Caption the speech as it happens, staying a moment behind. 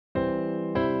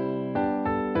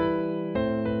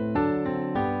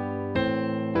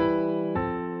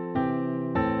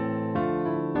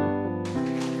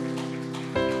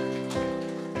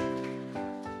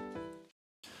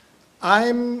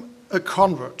I'm a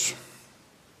convert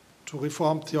to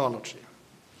Reformed theology.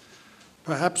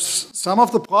 Perhaps some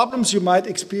of the problems you might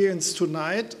experience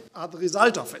tonight are the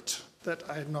result of it, that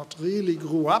I not really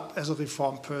grew up as a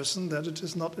Reformed person, that it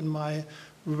is not in my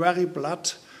very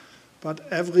blood, but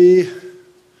every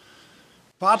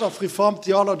part of Reformed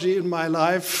theology in my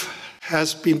life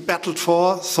has been battled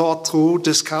for, thought through,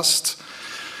 discussed.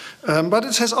 But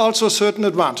it has also certain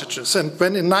advantages. And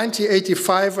when in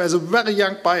 1985, as a very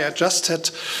young boy, I just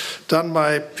had done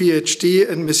my PhD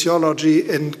in missiology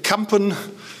in Kampen,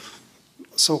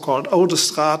 so-called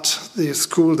Oudestraat, the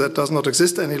school that does not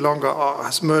exist any longer or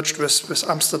has merged with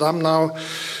Amsterdam now.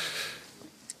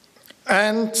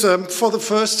 And for the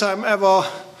first time ever,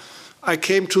 I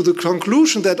came to the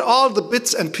conclusion that all the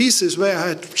bits and pieces where I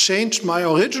had changed my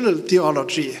original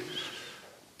theology,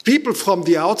 people from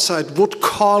the outside would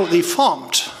call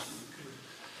Reformed.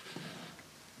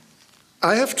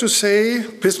 I have to say,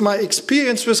 with my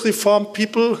experience with Reformed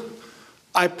people,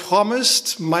 I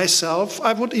promised myself,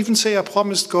 I would even say I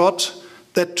promised God,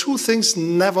 that two things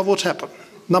never would happen.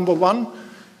 Number one,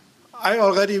 I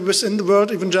already, within the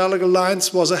World Evangelical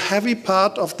Alliance, was a heavy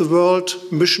part of the world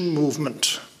mission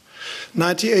movement.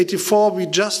 1984, we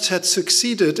just had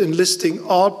succeeded in listing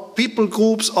all people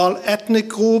groups, all ethnic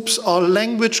groups, all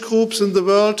language groups in the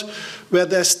world where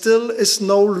there still is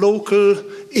no local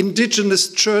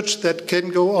indigenous church that can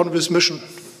go on with mission.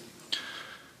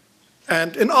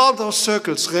 And in all those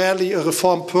circles, rarely a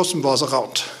Reformed person was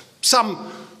around.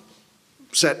 Some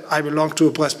said, I belong to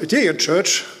a Presbyterian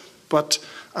church, but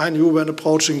I knew when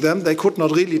approaching them, they could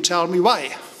not really tell me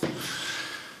why.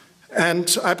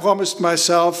 And I promised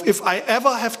myself, if I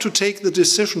ever have to take the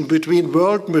decision between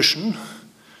world mission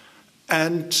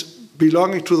and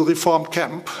belonging to the Reformed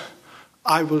camp,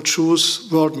 I will choose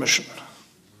world mission.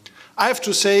 I have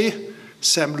to say,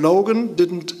 Sam Logan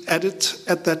didn't edit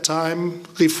at that time,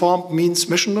 Reformed means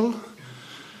missional.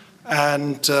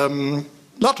 And a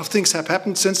lot of things have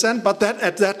happened since then, but that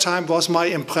at that time was my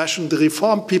impression. The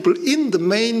Reformed people in the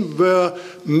main were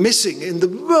missing in the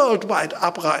worldwide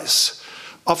uprise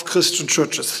of Christian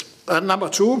churches. Number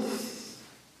two,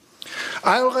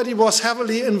 I already was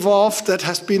heavily involved, that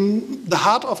has been the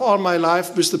heart of all my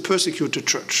life, with the persecuted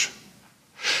church.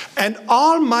 And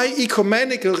all my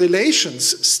ecumenical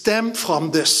relations stem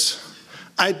from this.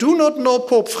 I do not know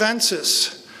Pope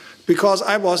Francis because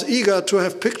I was eager to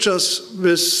have pictures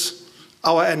with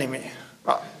our enemy.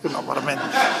 Well, you know what I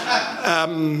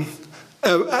mean.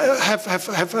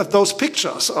 Have those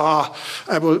pictures, or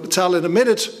I will tell in a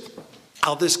minute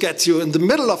how this gets you in the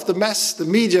middle of the mess, the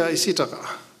media, etc.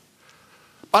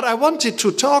 But I wanted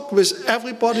to talk with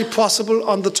everybody possible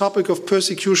on the topic of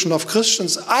persecution of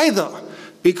Christians, either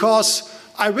because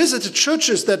I visited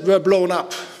churches that were blown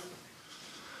up.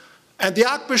 And the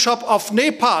Archbishop of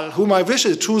Nepal, whom I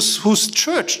visited, whose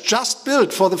church just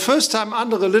built for the first time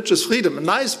under religious freedom, a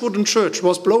nice wooden church,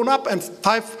 was blown up and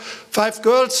five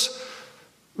girls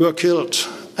were killed.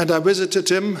 And I visited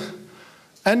him.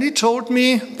 And he told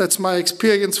me, that's my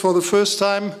experience for the first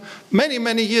time, many,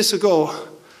 many years ago,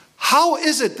 how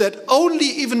is it that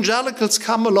only evangelicals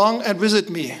come along and visit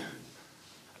me?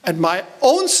 And my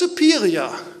own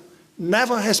superior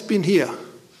never has been here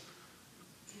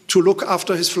to look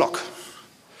after his flock.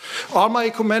 All my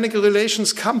ecumenical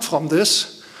relations come from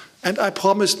this, and I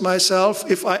promised myself,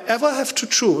 if I ever have to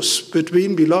choose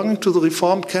between belonging to the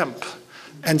Reformed camp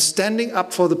and standing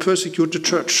up for the persecuted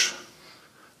church,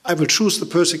 I will choose the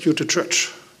persecuted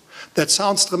church. That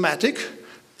sounds dramatic.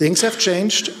 Things have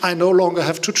changed. I no longer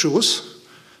have to choose.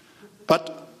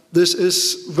 But this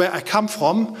is where I come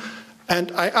from.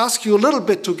 And I ask you a little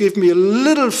bit to give me a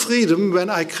little freedom when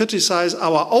I criticize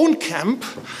our own camp.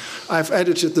 I've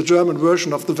edited the German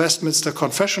version of the Westminster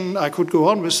Confession. I could go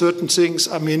on with certain things.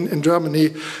 I mean, in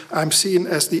Germany, I'm seen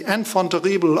as the enfant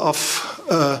terrible of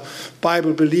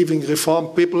Bible-believing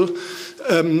Reformed people.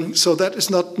 So that is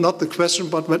not the question,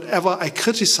 but whenever I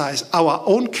criticize our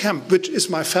own camp, which is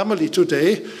my family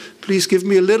today, please give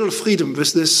me a little freedom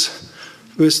with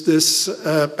this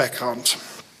background.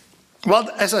 Well,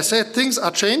 as I said, things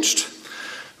are changed.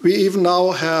 We even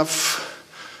now have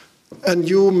a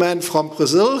new man from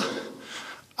Brazil,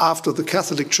 after the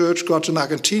Catholic Church got an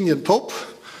Argentinian Pope.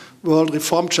 World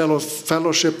Reformed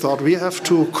Fellowship thought we have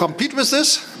to compete with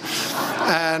this.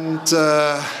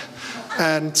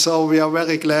 And so we are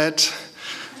very glad.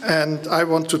 And I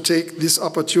want to take this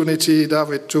opportunity,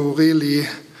 David, to really,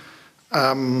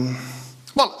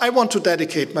 I want to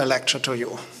dedicate my lecture to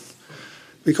you.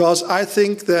 Because I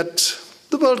think that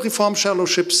the World Reformed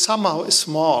Fellowship somehow is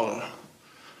small,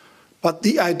 but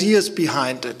the ideas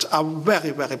behind it are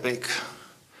very, very big.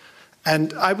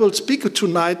 And I will speak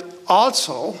tonight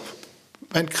also,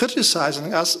 when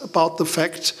criticizing us about the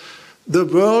fact the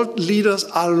world leaders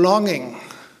are longing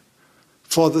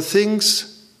for the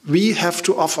things we have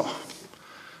to offer.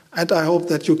 And I hope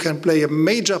that you can play a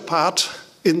major part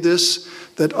in this,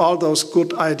 that all those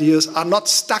good ideas are not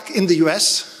stuck in the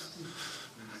US,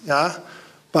 yeah,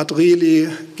 but really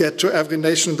get to every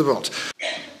nation in the world.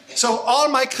 So all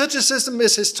my criticism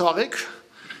is historic,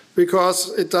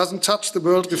 because it doesn't touch the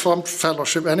World Reformed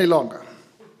Fellowship any longer.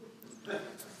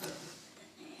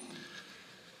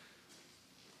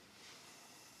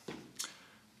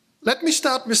 Let me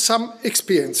start with some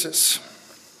experiences.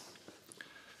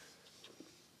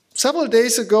 Several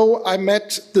days ago, I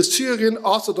met the Syrian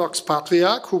Orthodox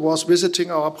Patriarch who was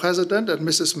visiting our President and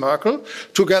Mrs. Merkel,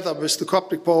 together with the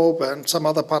Coptic Pope and some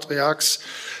other patriarchs,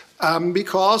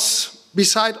 because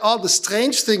beside all the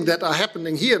strange things that are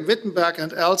happening here in Wittenberg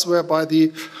and elsewhere by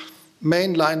the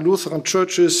mainline Lutheran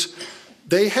churches,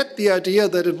 they had the idea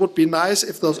that it would be nice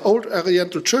if those old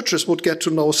Oriental churches would get to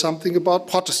know something about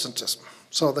Protestantism.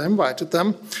 So they invited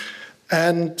them,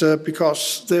 and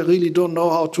because they really don't know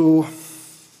how to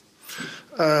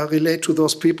relate to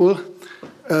those people,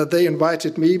 they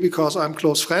invited me because I'm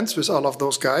close friends with all of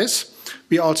those guys.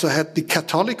 We also had the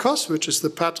Catholicos, which is the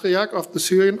Patriarch of the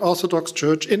Syrian Orthodox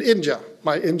Church in India.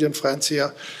 My Indian friends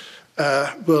here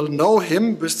will know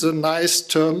him with the nice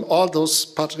term. All those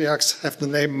patriarchs have the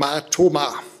name Martyr.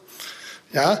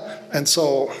 Yeah, and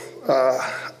so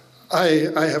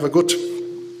I have a good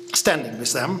standing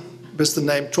with them, with the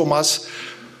name Thomas,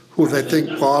 who they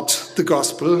think brought the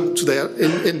gospel to their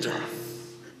in India.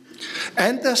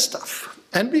 And their stuff.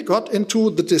 And we got into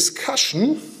the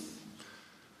discussion,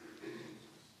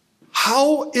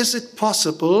 how is it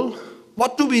possible,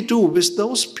 what do we do with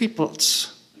those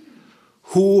peoples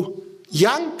who,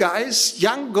 young guys,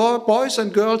 young boys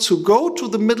and girls who go to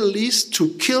the Middle East to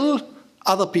kill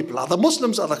other people, other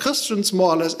Muslims, other Christians, more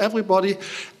or less everybody,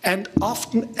 and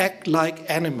often act like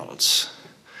animals.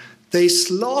 They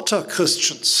slaughter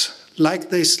Christians like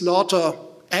they slaughter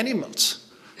animals.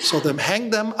 So they hang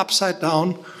them upside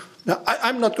down. Now,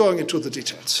 I'm not going into the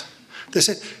details. They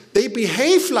said, they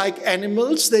behave like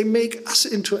animals, they make us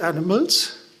into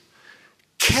animals.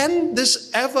 Can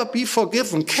this ever be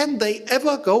forgiven? Can they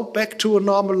ever go back to a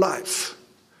normal life?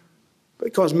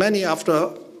 Because many,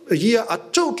 after a year, are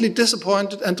totally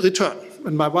disappointed and return.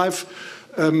 And my wife,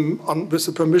 with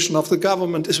the permission of the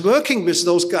government, is working with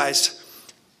those guys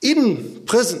in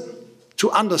prison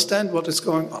to understand what is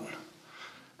going on.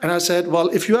 And I said, well,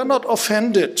 if you are not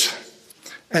offended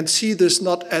and see this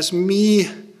not as me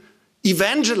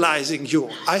evangelizing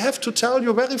you, I have to tell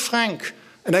you very frank,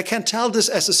 and I can tell this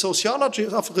as a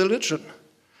sociologist of religion,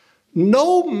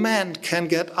 no man can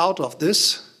get out of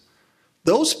this.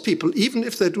 Those people, even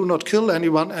if they do not kill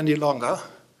anyone any longer,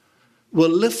 will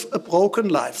live a broken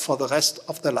life for the rest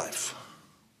of their life.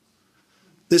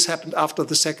 This happened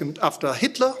after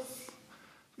Hitler.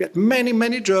 We had many,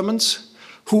 many Germans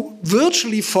who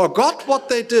virtually forgot what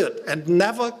they did and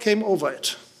never came over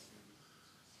it.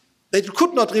 They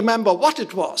could not remember what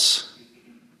it was,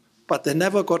 but they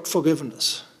never got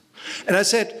forgiveness. And I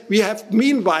said, we have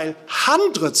meanwhile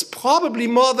hundreds, probably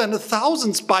more than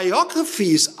 1,000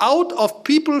 biographies out of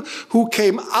people who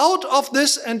came out of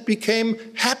this and became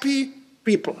happy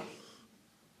people.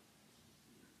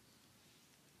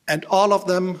 And all of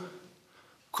them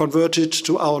converted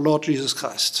to our Lord Jesus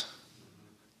Christ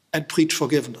and preach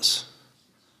forgiveness.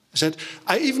 I said,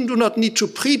 I even do not need to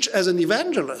preach as an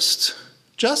evangelist,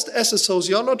 just as a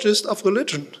sociologist of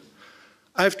religion.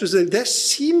 I have to say,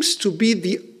 this seems to be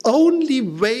the only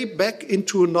way back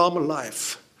into a normal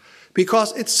life,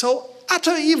 because it's so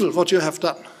utter evil what you have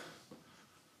done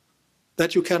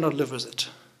that you cannot live with it.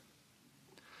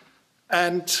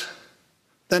 And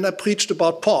then I preached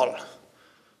about Paul,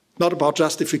 not about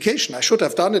justification. I should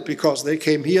have done it because they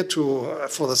came here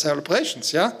for the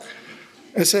celebrations, yeah?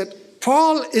 I said,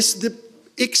 Paul is the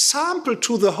example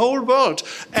to the whole world.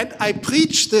 And I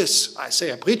preach this, I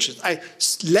preach it, I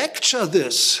lecture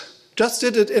this. Just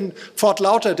did it in Fort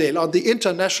Lauderdale on the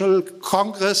International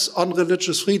Congress on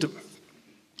Religious Freedom.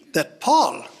 That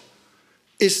Paul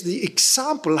is the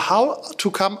example how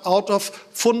to come out of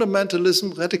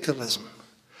fundamentalism, radicalism.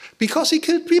 Because he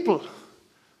killed people.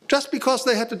 Just because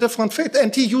they had a different faith.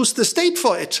 And he used the state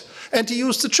for it. And he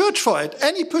used the church for it.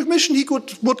 Any permission he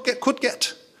could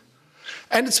get.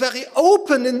 And it's very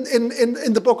open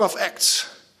in the book of Acts,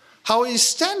 how he's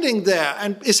standing there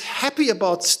and is happy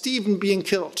about Stephen being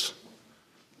killed.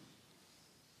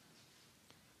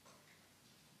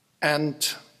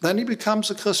 And then he becomes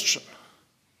a Christian.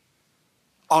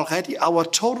 Already our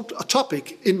total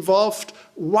topic involved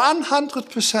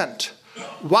 100%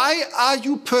 Why are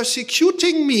you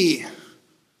persecuting me?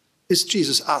 Is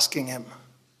Jesus asking him.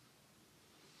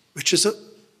 Which is a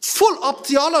full-up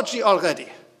theology already.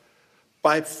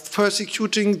 By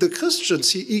persecuting the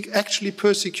Christians, he actually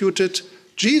persecuted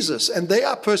Jesus. And they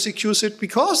are persecuted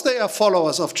because they are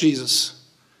followers of Jesus.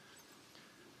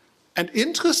 And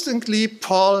interestingly,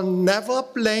 Paul never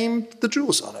blamed the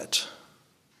Jews on it.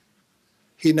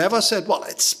 He never said, well,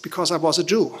 it's because I was a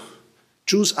Jew.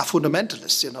 Jews are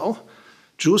fundamentalists, you know.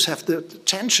 Jews have the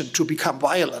tension to become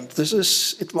violent.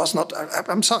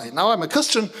 I'm sorry, now I'm a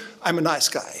Christian, I'm a nice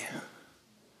guy.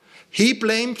 He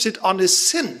blames it on his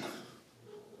sin.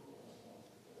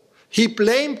 He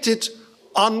blamed it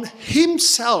on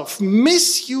himself,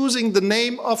 misusing the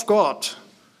name of God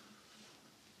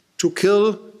to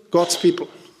kill God's people.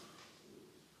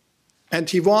 And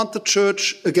he warned the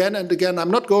church again and again.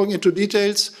 I'm not going into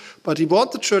details, but he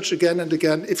warned the church again and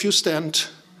again, if you stand,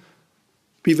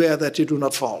 beware that you do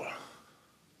not fall.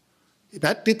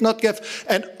 That did not give.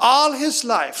 And all his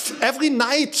life, every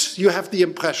night you have the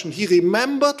impression, he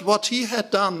remembered what he had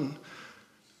done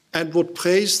and would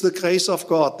praise the grace of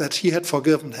God that he had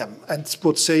forgiven him and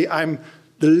would say, I'm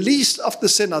the least of the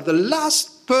sinner. The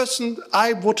last person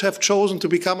I would have chosen to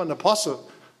become an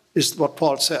apostle is what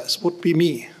Paul says, would be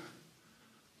me.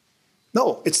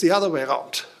 No, it's the other way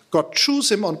around. God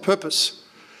chose him on purpose.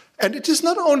 And it is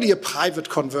not only a private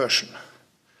conversion.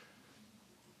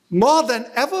 More than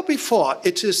ever before,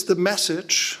 it is the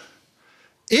message,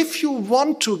 if you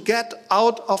want to get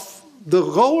out of the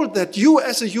role that you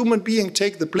as a human being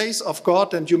take the place of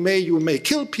God, and you may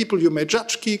kill people, you may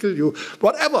judge people,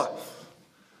 whatever,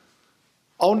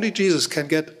 only Jesus can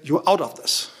get you out of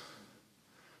this.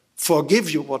 Forgive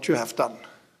you what you have done.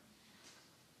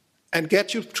 And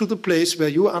get you to the place where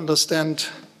you understand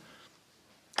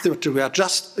that you are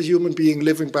just a human being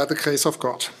living by the grace of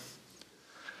God.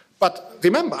 But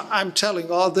remember, I'm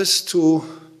telling all this to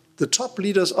the top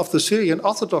leaders of the Syrian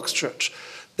Orthodox Church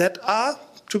that are,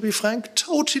 to be frank,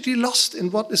 totally lost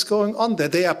in what is going on there.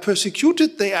 They are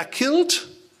persecuted, they are killed,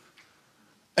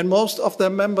 and most of their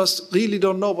members really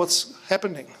don't know what's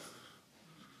happening.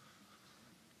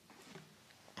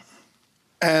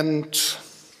 And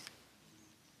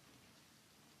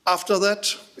after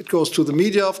that, it goes to the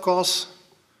media, of course.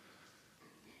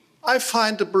 I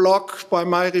find a blog by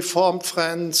my Reformed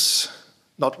friends,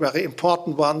 not very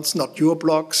important ones, not your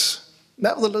blogs.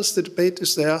 Nevertheless, the debate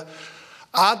is there.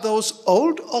 Are those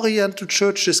old Oriental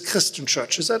churches Christian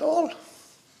churches at all?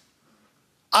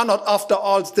 Are not, after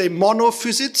all, they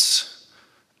monophysites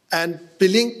and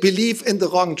believe in the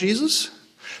wrong Jesus?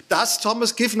 Does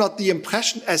Thomas give not the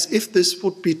impression as if this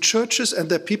would be churches and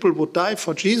that people would die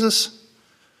for Jesus?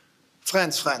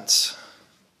 Friends,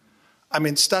 I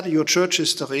mean, study your church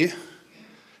history.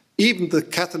 Even the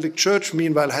Catholic Church,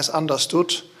 meanwhile, has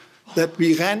understood that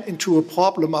we ran into a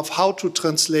problem of how to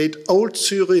translate Old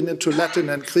Syrian into Latin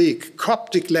and Greek,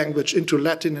 Coptic language into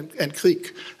Latin and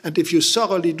Greek. And if you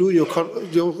thoroughly do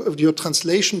your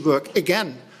translation work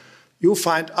again, you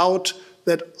find out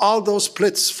that all those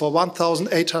splits for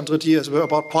 1,800 years were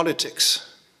about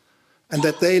politics, and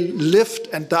that they lived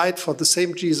and died for the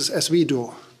same Jesus as we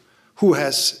do, who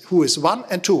is one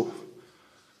and two.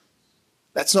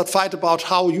 Let's not fight about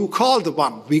how you call the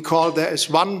one. We call there is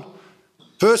one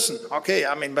person. Okay,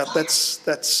 I mean, but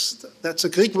that's a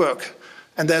Greek word.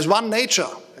 And there's one nature.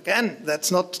 Again,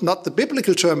 that's not the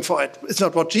biblical term for it. It's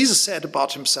not what Jesus said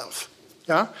about himself.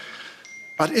 Yeah?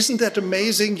 But isn't that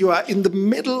amazing? You are in the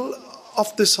middle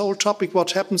of this whole topic,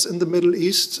 what happens in the Middle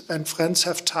East, and friends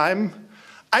have time.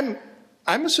 I'm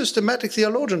a systematic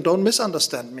theologian, don't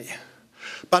misunderstand me.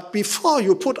 But before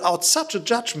you put out such a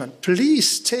judgment,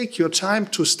 please take your time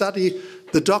to study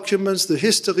the documents, the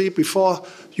history, before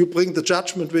you bring the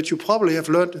judgment which you probably have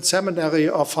learned in seminary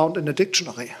or found in a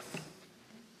dictionary.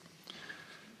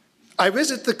 I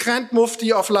visit the Grand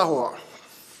Mufti of Lahore.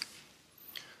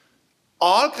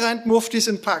 All Grand Muftis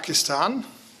in Pakistan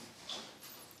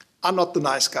are not the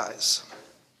nice guys.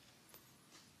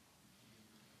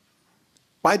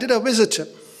 Why did I visit him?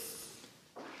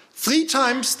 3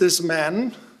 times this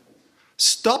man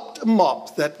stopped a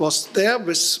mob that was there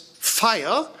with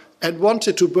fire and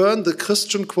wanted to burn the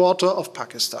Christian quarter of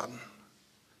Pakistan.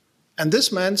 And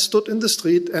this man stood in the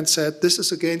street and said, this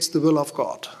is against the will of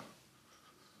God.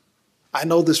 I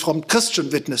know this from Christian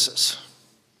witnesses.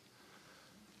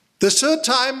 The 3rd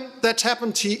time that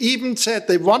happened, he even said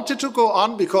they wanted to go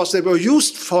on because they were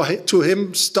used to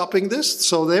him stopping this,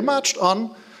 so they marched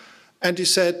on, and he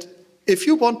said, if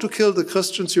you want to kill the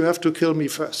Christians, you have to kill me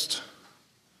first.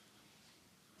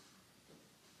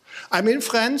 I mean,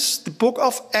 friends, the book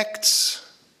of Acts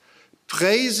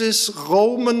praises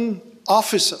Roman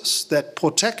officers that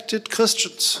protected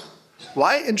Christians.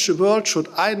 Why in the world should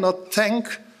I not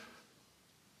thank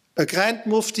a Grand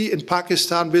Mufti in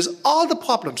Pakistan with all the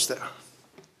problems there?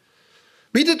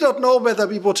 We did not know whether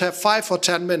we would have 5 or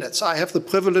 10 minutes. I have the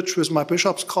privilege with my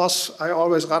bishop's cross. I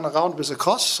always run around with a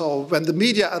cross. So when the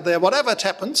media are there, whatever it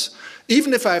happens,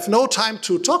 even if I have no time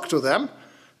to talk to them,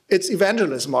 it's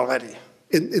evangelism already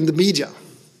in the media.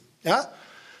 Yeah?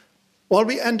 Well,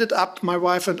 we ended up, my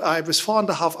wife and I, with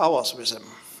 4.5 hours with him.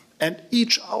 And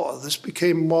each hour, this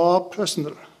became more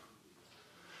personal.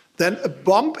 Then a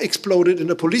bomb exploded in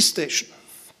a police station.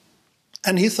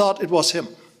 And he thought it was him.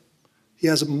 He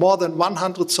has more than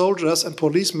 100 soldiers and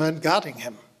policemen guarding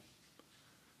him.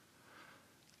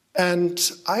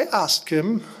 And I asked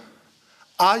him,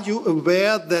 are you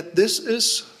aware that this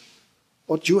is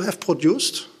what you have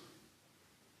produced?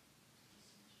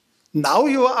 Now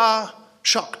you are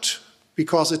shocked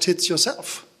because it hits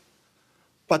yourself.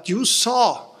 But you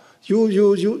saw,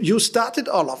 you started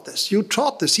all of this. You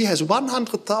taught this. He has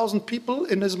 100,000 people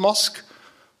in his mosque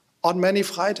on many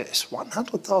Fridays.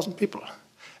 100,000 people.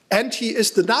 And he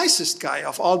is the nicest guy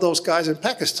of all those guys in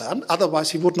Pakistan.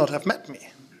 Otherwise, he would not have met me.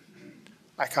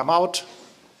 I come out.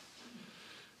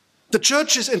 The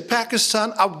churches in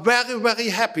Pakistan are very, very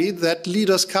happy that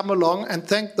leaders come along and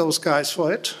thank those guys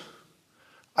for it.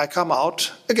 I come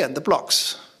out, again, the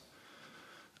blocks.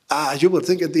 You would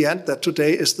think in the end that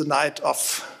today is the night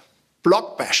of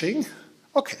block bashing.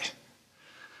 Okay.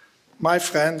 My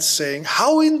friends saying,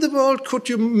 how in the world could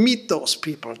you meet those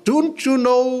people? Don't you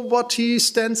know what he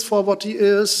stands for, what he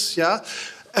is? Yeah.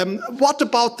 What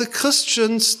about the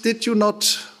Christians? Did you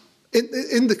not,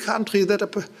 in the country that,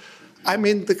 I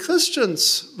mean, the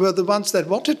Christians were the ones that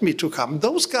wanted me to come.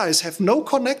 Those guys have no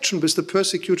connection with the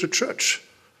persecuted church.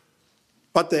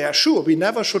 But they are sure we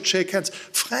never should shake hands.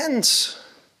 Friends,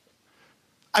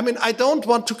 I mean, I don't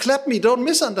want to clap me, don't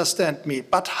misunderstand me,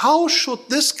 but how should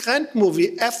this grand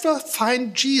movie ever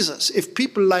find Jesus if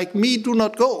people like me do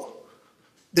not go?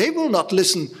 They will not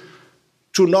listen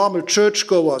to normal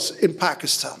churchgoers in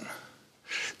Pakistan.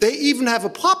 They even have a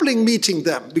problem meeting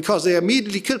them because they are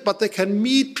immediately killed, but they can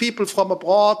meet people from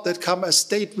abroad that come as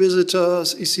state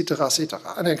visitors, etc., etc.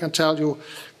 And I can tell you,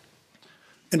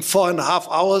 in 4.5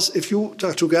 hours, if you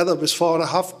are together with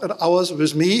 4.5 hours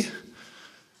with me,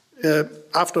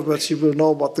 afterwards you will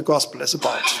know what the gospel is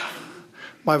about.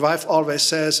 My wife always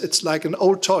says it's like an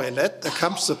old toilet. There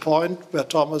comes the point where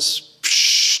Thomas,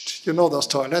 psh, you know those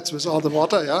toilets with all the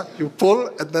water, yeah? You pull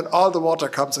and then all the water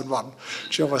comes in one.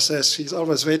 She always says she's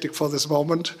always waiting for this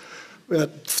moment where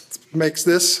it makes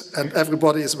this and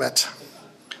everybody is wet.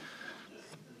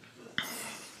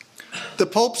 The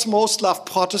Pope's most loved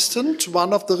Protestant,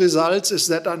 one of the results is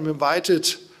that I'm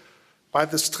invited by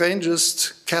the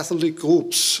strangest Catholic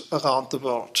groups around the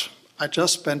world. I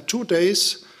just spent 2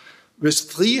 days with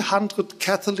 300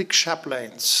 Catholic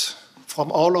chaplains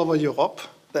from all over Europe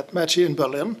that met here in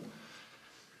Berlin.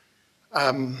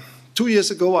 2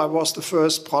 years ago, I was the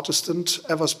first Protestant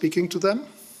ever speaking to them,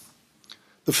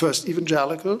 the first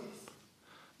Evangelical.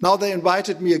 Now they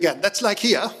invited me again. That's like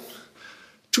here.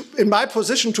 In my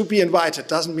position, to be invited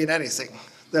doesn't mean anything.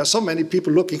 There are so many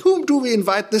people looking, whom do we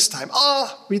invite this time?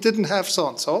 We didn't have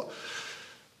so-and-so.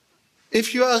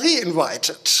 If you are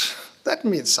re-invited, that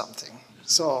means something.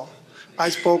 So I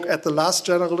spoke at the last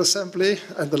General Assembly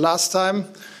and the last time,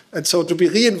 and so to be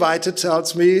re-invited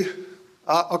tells me,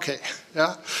 okay.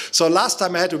 Yeah. So last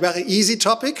time I had a very easy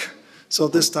topic, so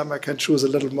this time I can choose a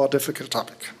little more difficult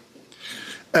topic.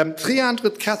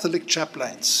 300 Catholic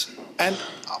chaplains. And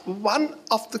one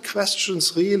of the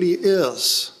questions really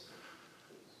is,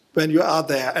 when you are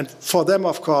there, and for them,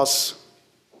 of course,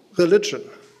 religion,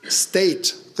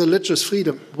 state, religious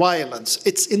freedom, violence,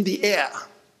 it's in the air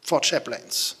for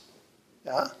chaplains,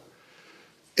 yeah?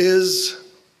 Is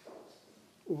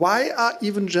why are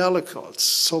evangelicals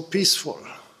so peaceful?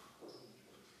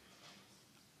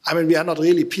 I mean, we are not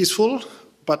really peaceful,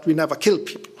 but we never kill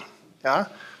people, yeah?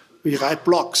 We write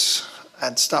blogs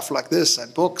and stuff like this,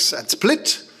 and books, and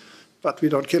split, but we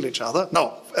don't kill each other.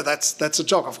 No, that's a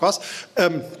joke, of course.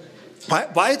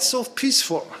 Why it's so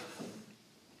peaceful?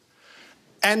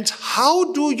 And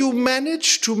how do you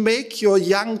manage to make your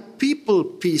young people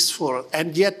peaceful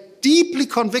and yet deeply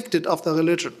convicted of the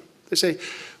religion? They say,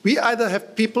 we either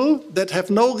have people that have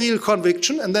no real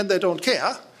conviction and then they don't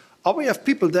care, or we have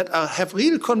people that have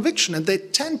real conviction and they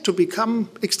tend to become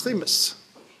extremists.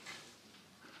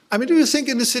 I mean, do you think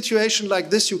in a situation like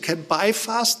this you can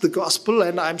bypass the gospel?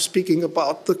 And I'm speaking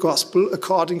about the gospel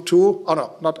according to, oh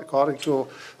no, not according to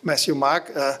Matthew,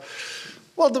 Mark,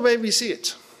 well, the way we see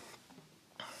it.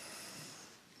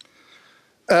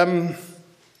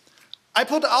 I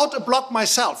put out a blog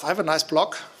myself. I have a nice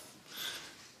blog.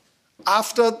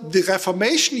 After the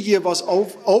Reformation year was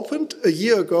opened a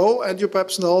year ago, and you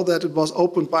perhaps know that it was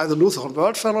opened by the Lutheran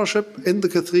World Fellowship in the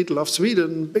Cathedral of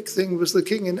Sweden, big thing with the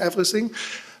king and everything.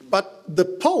 But the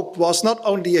Pope was not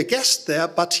only a guest there,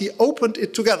 but he opened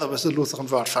it together with the Lutheran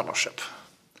World Fellowship.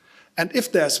 And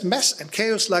if there's mess and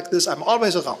chaos like this, I'm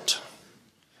always around.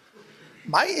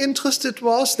 My interest it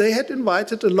was, they had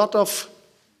invited a lot of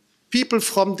people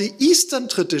from the Eastern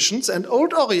traditions and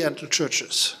old Oriental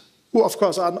churches, who of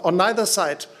course are on neither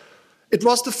side. It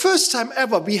was the first time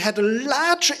ever we had a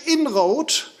large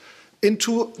inroad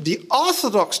into the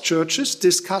Orthodox churches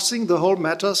discussing the whole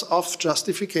matters of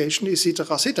justification,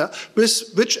 etc.,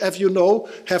 which, as you know,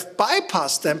 have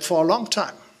bypassed them for a long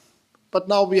time. But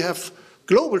now we have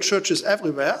global churches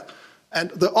everywhere, and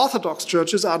the Orthodox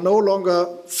churches are no longer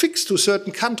fixed to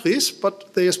certain countries,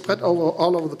 but they are spread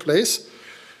all over the place.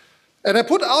 And I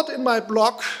put out in my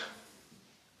blog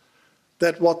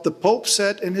that what the Pope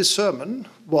said in his sermon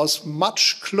was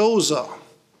much closer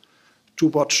to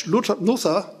what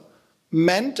Luther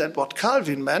meant and what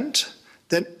Calvin meant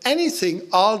than anything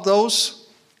all those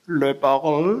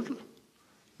liberal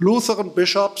Lutheran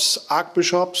bishops,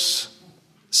 archbishops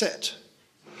said.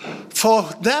 For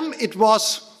them it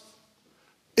was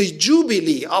a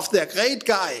jubilee of their great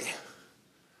guy.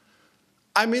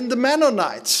 I mean, the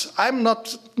Mennonites, I'm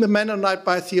not the Mennonite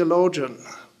by theologian,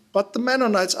 but the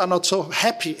Mennonites are not so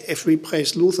happy if we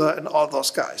praise Luther and all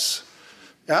those guys.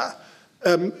 Yeah?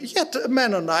 Yet a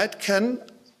Mennonite can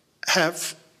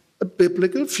have a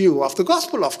biblical view of the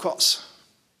gospel, of course.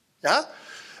 Yeah?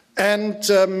 And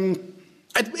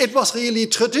it was really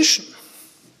tradition.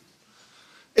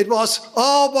 It was,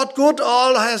 oh, what good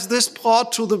all has this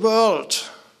brought to the world?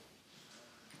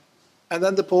 And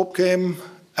then the Pope came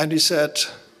and he said,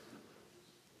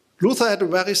 Luther had a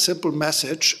very simple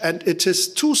message, and it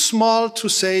is too small to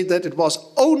say that it was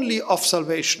only of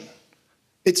salvation.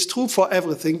 It's true for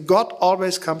everything. God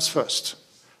always comes first.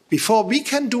 Before we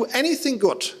can do anything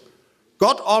good,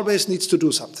 God always needs to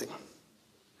do something.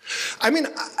 I mean,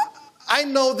 I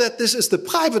know that this is the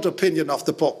private opinion of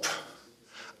the Pope.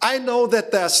 I know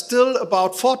that there are still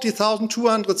about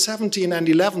 40,217 and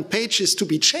 11 pages to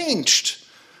be changed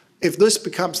if this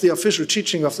becomes the official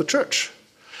teaching of the Church.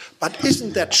 But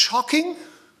isn't that shocking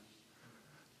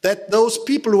that those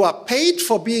people who are paid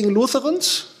for being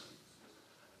Lutherans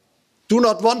do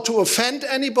not want to offend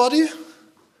anybody?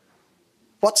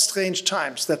 What strange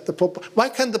times that the Pope... Why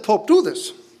can the Pope do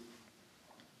this?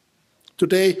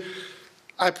 Today,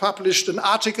 I published an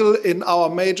article in our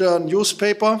major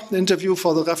newspaper, an interview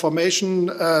for the Reformation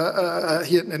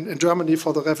here in Germany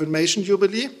for the Reformation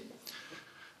Jubilee,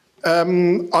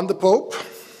 on the Pope,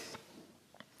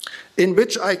 in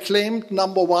which I claimed,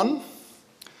 number one,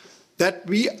 that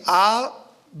we are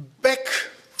back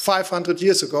 500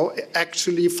 years ago,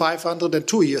 actually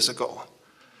 502 years ago.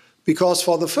 Because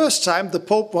for the first time, the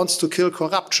Pope wants to kill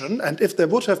corruption, and if there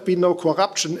would have been no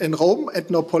corruption in Rome and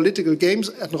no political games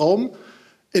in Rome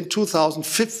in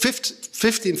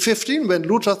 1515, when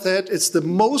Luther said it's the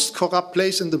most corrupt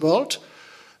place in the world,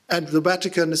 and the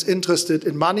Vatican is interested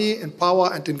in money, in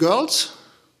power, and in girls,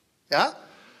 yeah?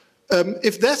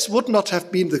 If that would not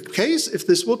have been the case, if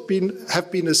this would have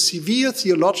been a severe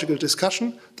theological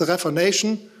discussion, the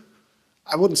Reformation,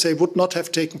 I wouldn't say would not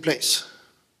have taken place.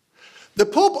 The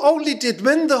Pope only did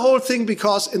win the whole thing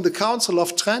because in the Council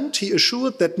of Trent, he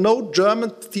assured that no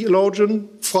German theologian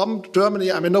from Germany,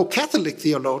 I mean, no Catholic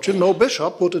theologian, no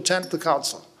bishop would attend the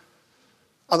council.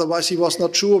 Otherwise, he was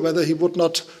not sure whether he would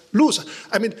not lose.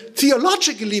 I mean,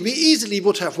 theologically, we easily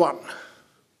would have won.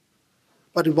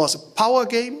 But it was a power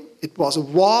game, it was a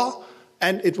war,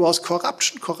 and it was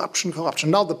corruption, corruption,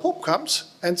 corruption. Now the Pope comes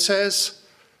and says,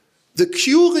 the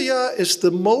Curia is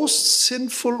the most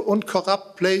sinful and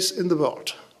corrupt place in the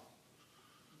world.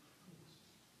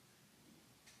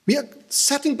 We are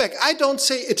setting back. I don't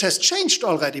say it has changed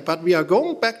already, but we are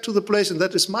going back to the place, and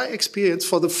that is my experience.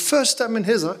 For the first time in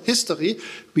history,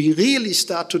 we really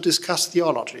start to discuss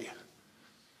theology.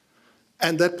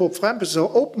 And that Pope Francis is so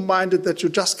open-minded that you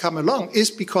just come along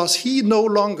is because he no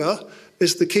longer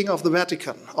is the king of the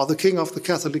Vatican or the king of the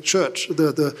Catholic Church,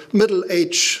 the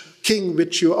middle-aged king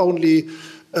which you only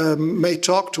may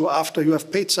talk to after you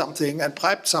have paid something and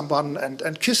bribed someone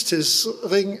and kissed his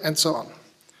ring and so on.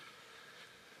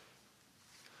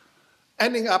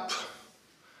 Ending up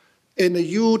in a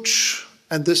huge,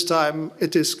 and this time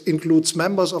it includes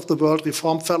members of the World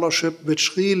Reformed Fellowship,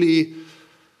 which really,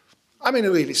 it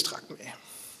really struck me,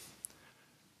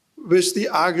 with the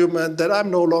argument that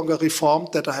I'm no longer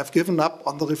Reformed, that I have given up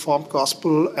on the Reformed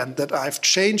gospel, and that I have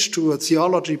changed to a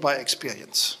theology by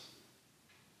experience.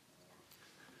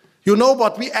 You know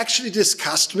what we actually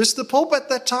discussed with the Pope at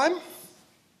that time?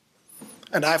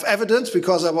 And I have evidence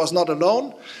because I was not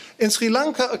alone. In Sri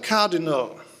Lanka, a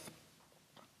cardinal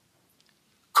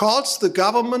calls the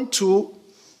government to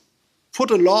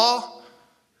put a law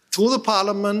through the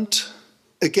parliament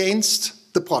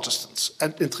against the Protestants.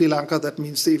 And in Sri Lanka, that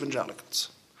means the evangelicals.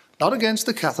 Not against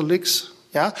the Catholics.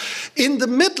 Yeah? In the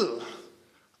middle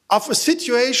of a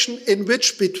situation in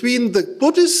which between the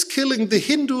Buddhists killing the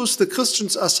Hindus, the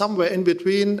Christians are somewhere in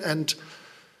between, and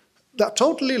they're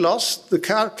totally lost. The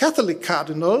Catholic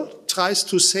cardinal tries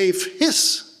to save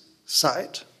his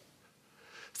side.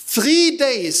 3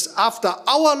 days after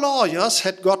our lawyers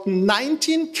had gotten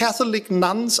 19 Catholic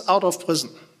nuns out of prison,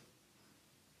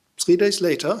 3 days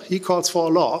later, he calls for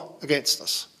a law against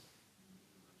us.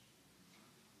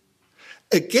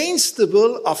 Against the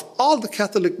will of all the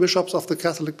Catholic bishops of the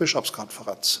Catholic Bishops'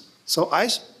 Conference. So I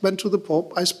went to the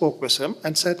Pope, I spoke with him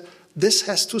and said, this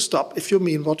has to stop if you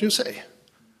mean what you say.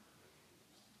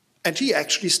 And he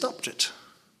actually stopped it.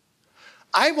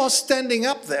 I was standing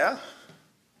up there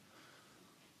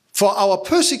for our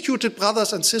persecuted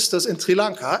brothers and sisters in Sri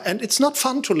Lanka, and it's not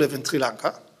fun to live in Sri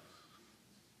Lanka.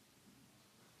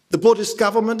 The Buddhist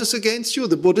government is against you,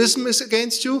 the Buddhism is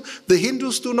against you, the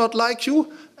Hindus do not like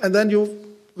you, and then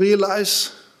you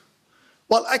realize,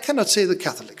 well, I cannot say the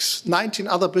Catholics. 19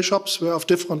 other bishops were of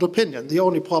different opinion. The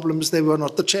only problem is they were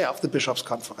not the chair of the Bishops'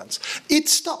 Conference. It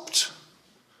stopped.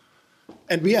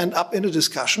 And we end up in a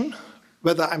discussion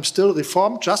whether I'm still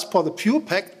Reformed just for the pure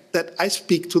fact that I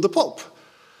speak to the Pope.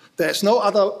 There's no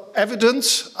other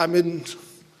evidence. I mean,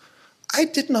 I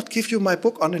did not give you my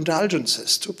book on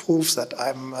indulgences to prove that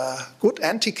I'm a good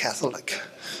anti-Catholic.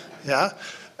 Yeah?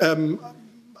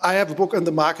 I have a book on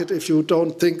the market if you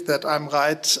don't think that I'm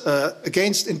right,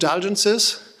 against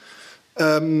indulgences.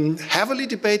 Heavily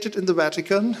debated in the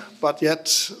Vatican, but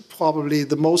yet probably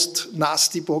the most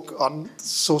nasty book on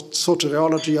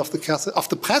soteriology of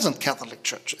the present Catholic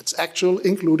Church. It's actual,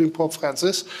 including Pope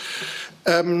Francis.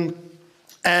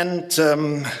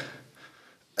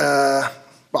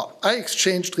 Well, I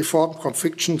exchanged Reformed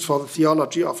convictions for the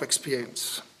theology of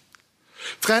experience.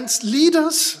 Friends,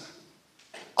 leaders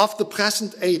of the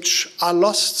present age are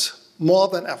lost more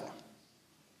than ever.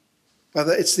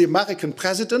 Whether it's the American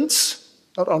presidents,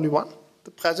 not only one,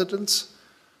 the presidents,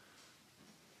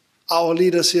 our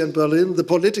leaders here in Berlin, the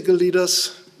political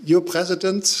leaders, your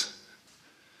presidents,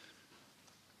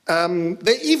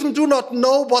 they even do not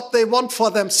know what they want for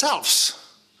themselves.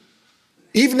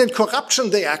 Even in corruption,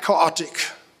 they are chaotic.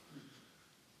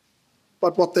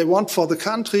 But what they want for the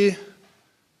country,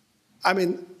 I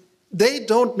mean, they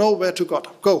don't know where to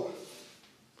go.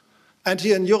 And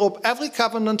here in Europe, every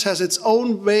covenant has its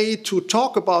own way to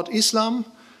talk about Islam,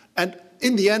 and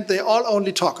in the end, they all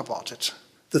only talk about it.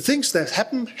 The things that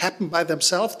happen by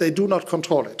themselves, they do not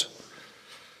control it.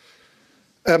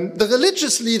 The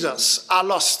religious leaders are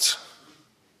lost.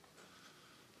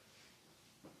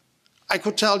 I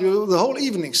could tell you the whole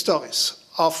evening stories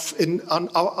on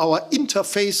our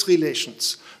interfaith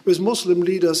relations with Muslim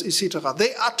leaders, etc.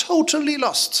 They are totally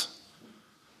lost.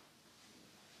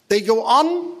 They go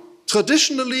on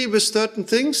traditionally with certain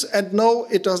things, and no,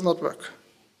 it does not work.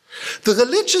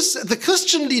 The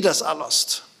Christian leaders are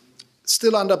lost.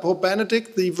 Still under Pope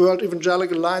Benedict, the World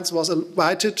Evangelical Alliance was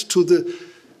invited to the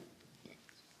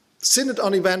Synod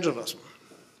on Evangelism.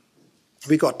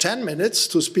 We got 10 minutes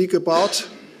to speak about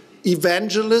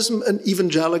evangelism and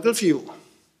evangelical view.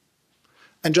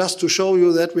 And just to show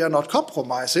you that we are not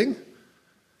compromising,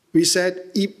 we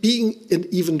said being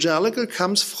an evangelical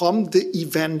comes from the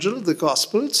evangel, the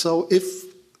gospel. So if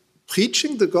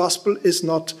preaching the gospel is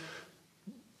not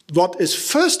what is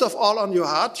first of all on your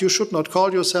heart, you should not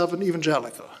call yourself an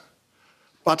evangelical.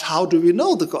 But how do we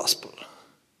know the gospel?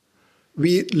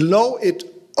 We know it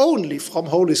only from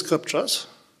Holy Scriptures,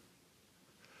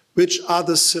 which are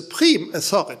the supreme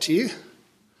authority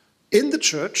in the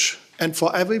church and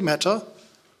for every matter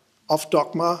of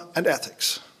dogma and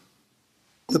ethics.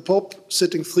 The Pope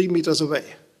sitting 3 meters away.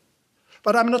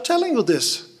 But I'm not telling you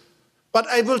this, but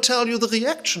I will tell you the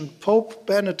reaction. Pope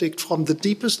Benedict, from the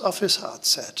deepest of his heart,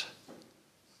 said,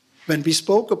 when we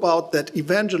spoke about that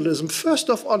evangelism, first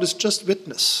of all, is just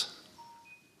witness,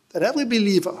 that every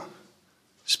believer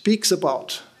speaks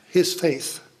about his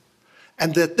faith,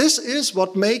 and that this is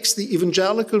what makes the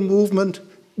evangelical movement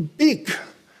big,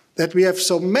 that we have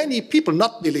so many people,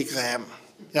 not Billy Graham,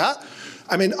 yeah?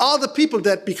 I mean, all the people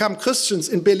that became Christians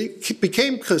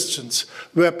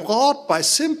were brought by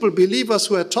simple believers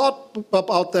who had taught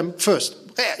about them first,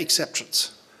 rare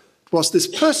exceptions. It was this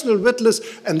personal witness,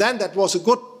 and then that was a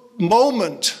good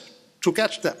moment to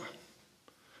catch them.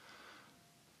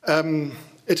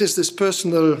 It is this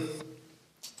personal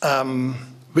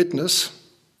witness.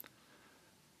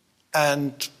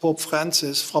 And Pope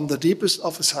Francis, from the deepest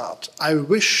of his heart, I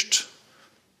wished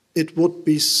it would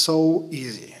be so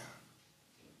easy.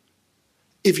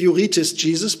 If you read his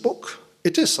Jesus book,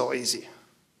 it is so easy.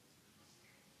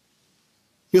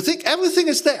 You think everything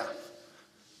is there.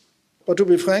 But to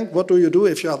be frank, what do you do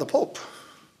if you are the Pope?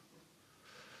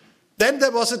 Then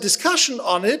there was a discussion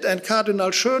on it, and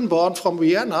Cardinal Schirrmacher from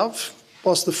Vienna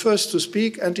was the first to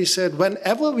speak, and he said,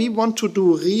 whenever we want to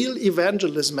do real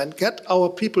evangelism and get our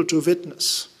people to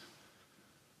witness,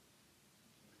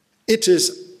 it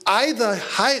is either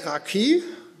hierarchy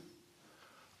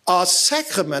or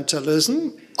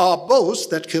sacramentalism or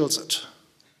both that kills it.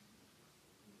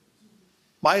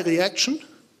 My reaction?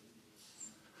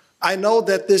 I know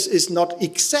that this is not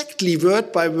exactly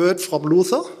word by word from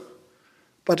Luther,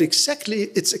 but it's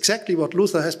exactly what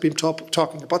Luther has been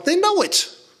talking about. They know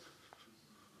it.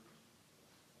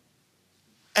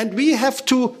 And we have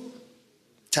to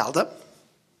tell them.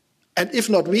 And if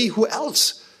not we, who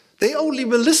else? They only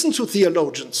will listen to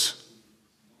theologians.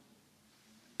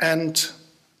 And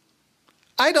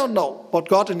I don't know what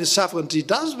God in his sovereignty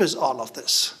does with all of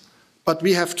this, but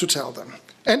we have to tell them.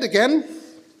 And again,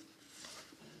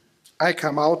 I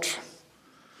come out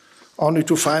only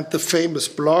to find the famous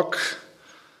blog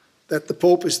that the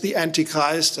Pope is the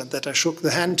Antichrist and that I shook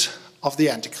the hand of the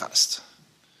Antichrist.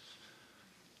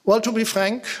 Well, to be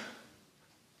frank,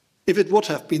 if it would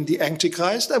have been the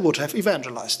Antichrist, I would have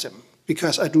evangelized him,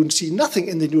 because I do see nothing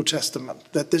in the New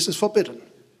Testament that this is forbidden.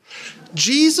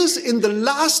 Jesus, in the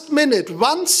last minute,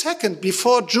 1 second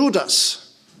before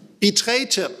Judas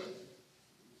betrayed him,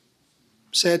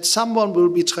 said, someone will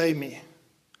betray me,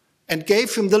 and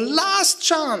gave him the last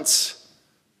chance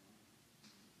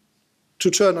to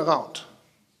turn around.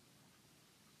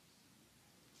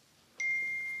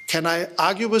 Can I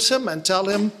argue with him and tell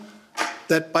him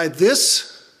that by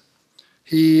this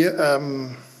he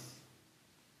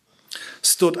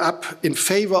stood up in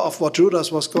favor of what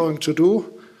Judas was going to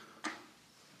do?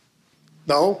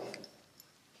 No.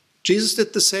 Jesus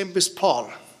did the same with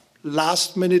Paul.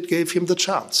 Last minute gave him the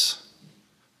chance.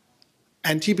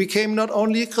 And he became not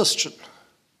only a Christian,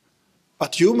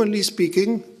 but humanly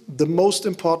speaking, the most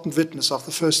important witness of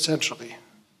the first century.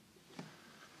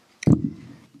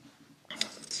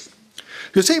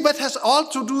 You see, what has all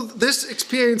to do, this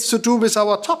experience to do with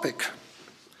our topic?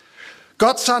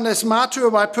 God's Son as martyr,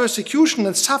 while persecution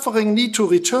and suffering need to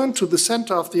return to the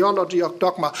center of theology or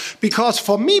dogma. Because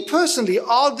for me personally,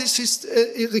 all this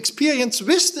experience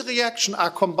with the reaction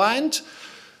are combined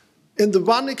in the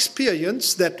one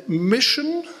experience that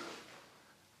mission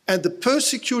and the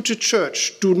persecuted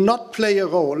church do not play a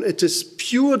role. It is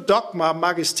pure dogma,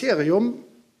 magisterium,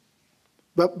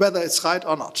 whether it's right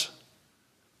or not.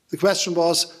 The question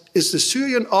was, is the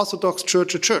Syrian Orthodox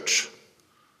Church a church?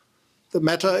 The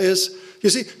matter is, you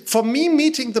see, for me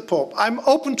meeting the Pope, I'm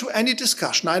open to any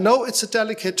discussion. I know it's a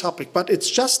delicate topic, but it's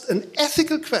just an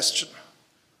ethical question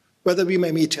whether we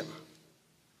may meet him.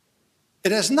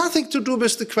 It has nothing to do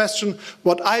with the question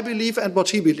what I believe and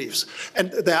what he believes.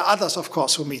 And there are others, of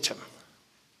course, who meet him.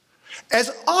 As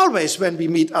always when we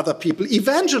meet other people,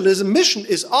 evangelism, mission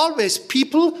is always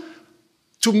people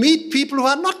to meet people who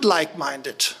are not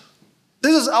like-minded.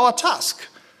 This is our task.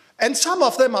 And some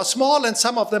of them are small and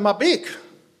some of them are big.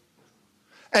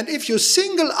 And if you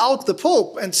single out the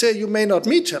Pope and say you may not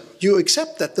meet him, you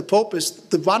accept that the Pope is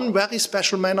the one very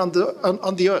special man on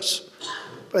the earth.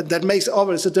 But that makes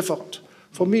always a difference.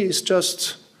 For me, it's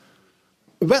just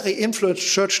a very influential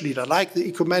church leader, like the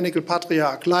ecumenical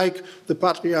patriarch, like the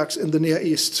patriarchs in the Near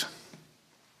East.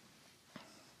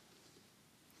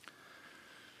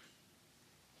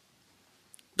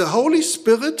 The Holy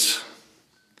Spirit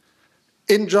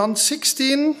in John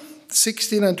 16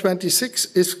 and 26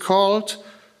 is called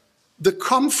the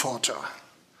Comforter.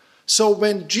 So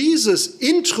when Jesus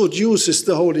introduces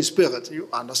the Holy Spirit, you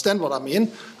understand what I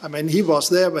mean? I mean, he was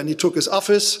there when he took his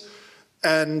office,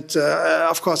 and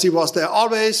of course he was there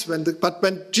always. But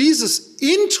when Jesus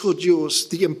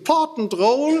introduced the important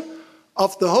role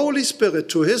of the Holy Spirit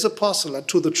to his apostle and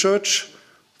to the church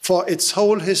for its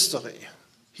whole history,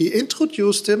 he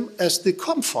introduced him as the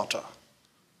Comforter.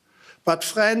 But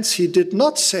friends, he did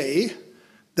not say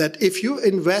that if you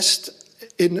invest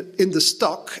in the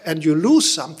stock and you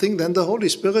lose something, then the Holy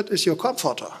Spirit is your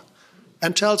comforter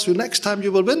and tells you next time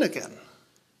you will win again.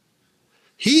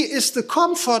 He is the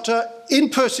comforter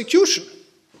in persecution.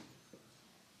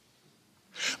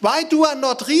 Why do I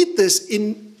not read this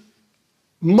in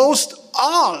most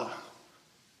all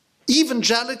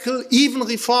evangelical, even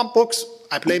Reformed books?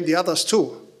 I blame the others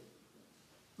too,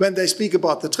 when they speak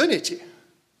about the Trinity.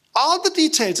 All the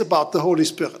details about the Holy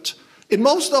Spirit. In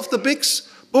most of the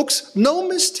books, no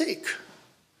mistake.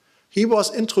 He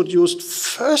was introduced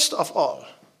first of all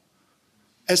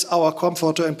as our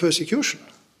comforter in persecution.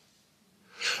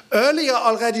 Earlier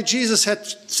already Jesus had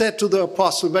said to the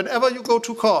apostle, whenever you go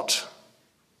to court,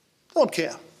 don't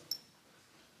care.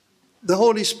 The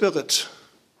Holy Spirit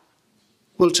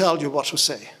will tell you what to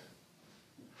say.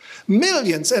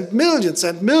 Millions and millions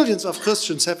and millions of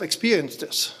Christians have experienced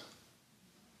this.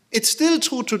 It's still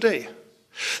true today.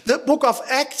 The book of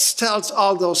Acts tells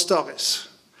all those stories,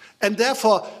 and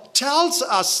therefore tells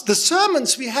us the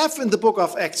sermons we have in the book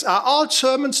of Acts are all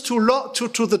sermons to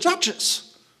the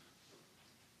judges,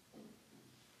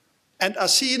 and are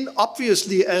seen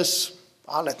obviously as,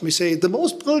 let me say, the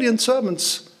most brilliant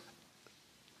sermons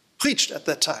preached at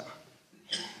that time.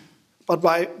 But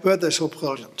why were they so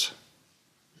brilliant?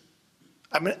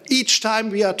 I mean, each time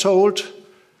we are told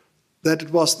that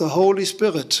it was the Holy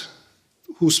Spirit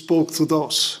who spoke to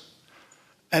those.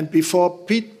 And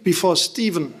before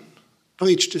Stephen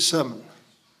preached his sermon,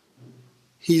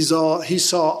 he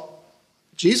saw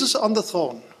Jesus on the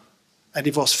throne, and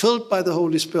he was filled by the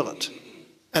Holy Spirit.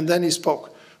 And then he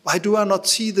spoke. Why do I not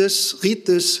see this, read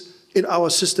this in our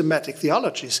systematic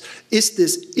theologies? Is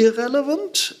this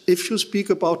irrelevant if you speak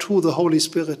about who the Holy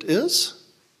Spirit is?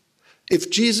 If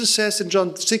Jesus says in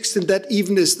John 16 that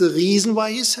even is the reason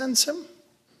why he sends him?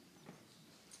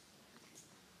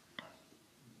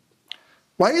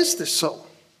 Why is this so?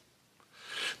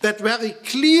 That very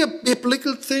clear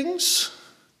biblical things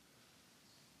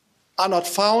are not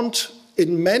found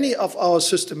in many of our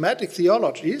systematic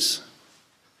theologies,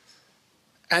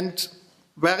 and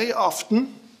very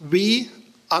often we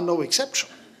are no exception.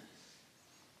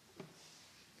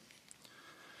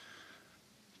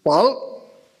 Well,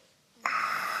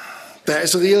 there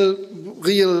is a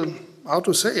real,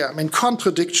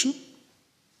 contradiction.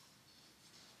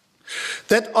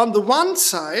 That on the one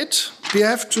side, we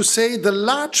have to say the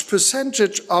large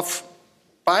percentage of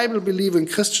Bible-believing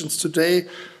Christians today,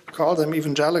 call them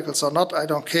evangelicals or not, I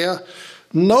don't care,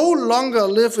 no longer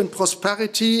live in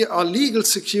prosperity or legal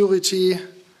security,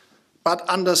 but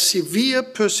under severe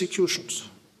persecutions.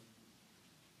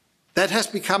 That has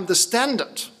become the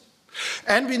standard.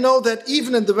 And we know that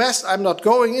even in the West, I'm not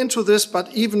going into this,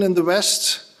 but even in the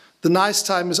West, the nice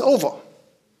time is over.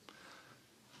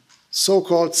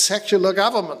 So-called secular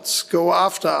governments go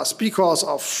after us because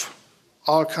of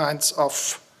all kinds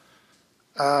of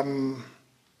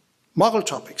moral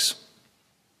topics.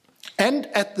 And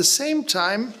at the same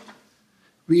time,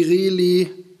 we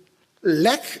really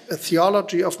lack a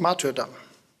theology of martyrdom.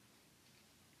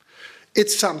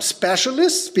 It's some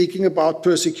specialists speaking about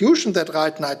persecution that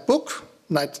write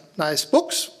nice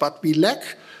books, but we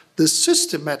lack the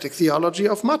systematic theology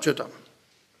of martyrdom.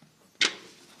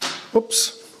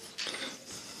 Oops.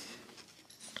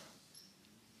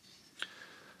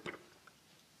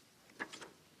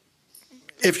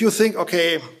 If you think,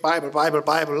 okay,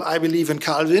 Bible, I believe in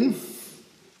Calvin.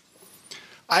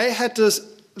 I had this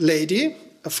lady,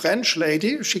 a French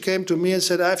lady, she came to me and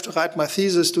said, I have to write my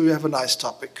thesis, do you have a nice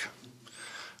topic?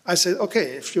 I said,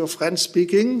 okay, if you're French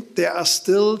speaking, there are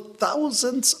still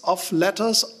thousands of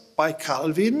letters by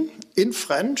Calvin in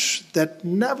French that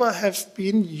never have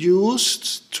been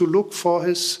used to look for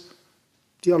his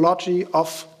theology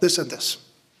of this and this.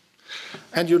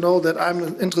 And you know that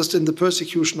I'm interested in the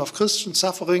persecution of Christian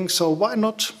suffering, so why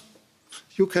not?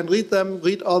 You can read them,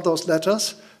 read all those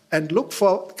letters, and look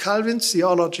for Calvin's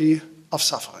theology of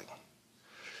suffering.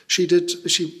 She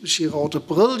wrote a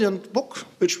brilliant book,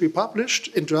 which we published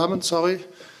in German,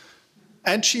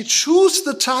 and she chose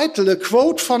the title, a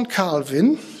quote from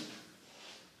Calvin,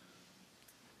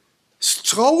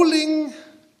 Strolling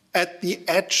at the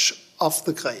Edge of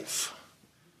the Grave.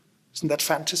 Isn't that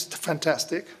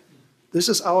fantastic? This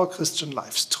is our Christian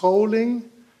life, strolling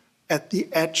at the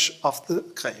edge of the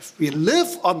grave. We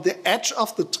live on the edge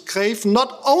of the grave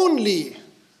not only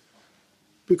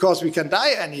because we can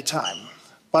die anytime,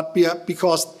 but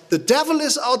because the devil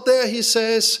is out there, he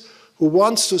says, who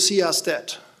wants to see us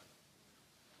dead.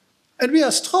 And we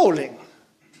are strolling.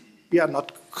 We are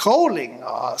not crawling.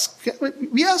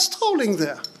 We are strolling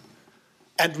there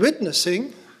and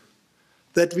witnessing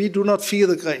that we do not fear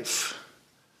the grave,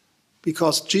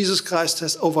 because Jesus Christ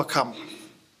has overcome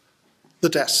the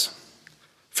death.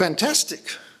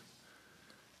 Fantastic.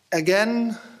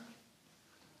 Again,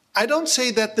 I don't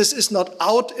say that this is not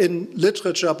out in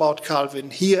literature about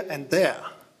Calvin here and there,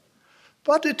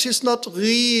 but it is not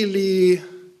really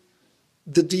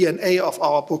the DNA of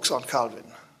our books on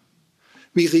Calvin.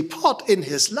 We report in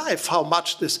his life how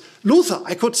much this. Luther,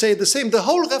 I could say the same. The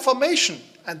whole Reformation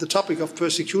and the topic of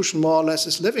persecution more or less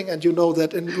is living. And you know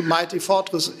that in the mighty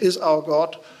fortress is our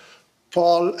God.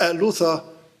 Luther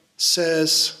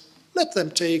says, let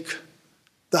them take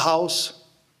the house,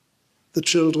 the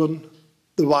children,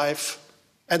 the wife,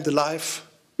 and the life.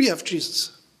 We have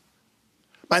Jesus.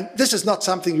 And this is not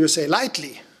something you say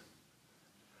lightly.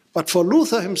 But for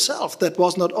Luther himself, that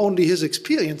was not only his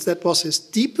experience, that was his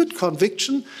deepest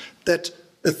conviction that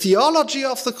the theology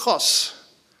of the cross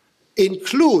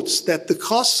includes that the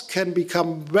cross can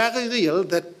become very real,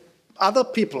 that other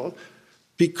people,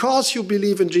 because you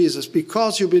believe in Jesus,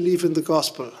 because you believe in the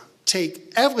gospel,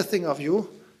 take everything of you,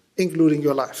 including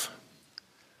your life.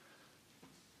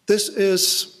 This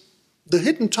is the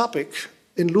hidden topic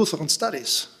in Lutheran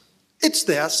studies. It's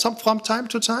there from time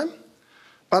to time.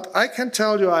 But I can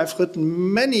tell you I've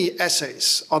written many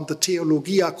essays on the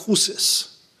Theologia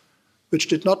Crucis, which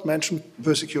did not mention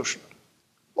persecution.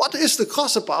 What is the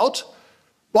cross about?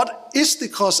 What is the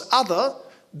cross other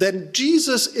than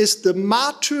Jesus is the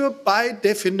martyr by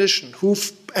definition,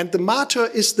 and the martyr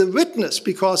is the witness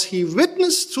because he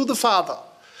witnessed to the Father,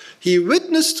 he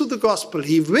witnessed to the gospel,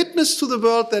 he witnessed to the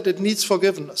world that it needs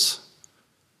forgiveness.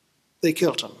 They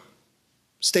killed him.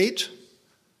 State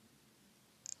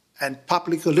and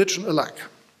public religion alike.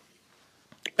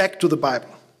 Back to the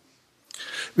Bible.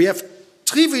 We have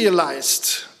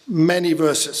trivialized many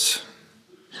verses.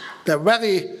 They're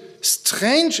very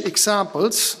strange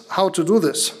examples how to do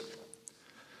this.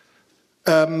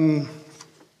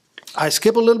 I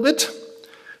skip a little bit.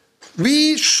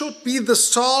 We should be the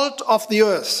salt of the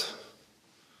earth.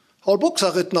 Whole books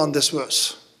are written on this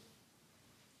verse.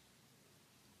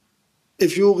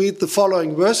 If you read the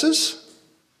following verses,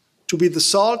 to be the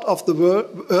salt of the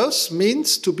earth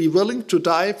means to be willing to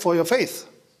die for your faith.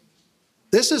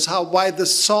 This is why the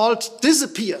salt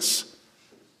disappears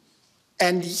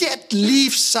and yet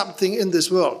leaves something in this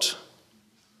world.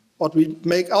 What we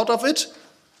make out of it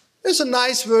is a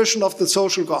nice version of the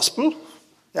social gospel,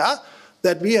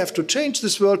 that we have to change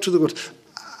this world to the good.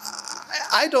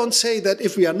 I don't say that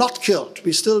if we are not killed,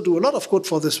 we still do a lot of good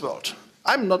for this world.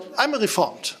 I'm a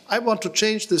reformed. I want to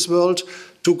change this world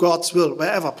to God's will,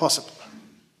 wherever possible.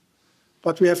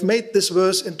 But we have made this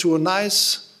verse into a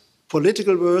nice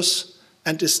political verse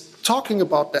and is talking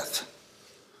about death.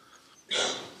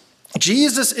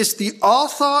 Jesus is the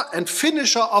author and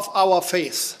finisher of our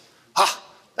faith.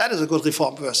 That is a good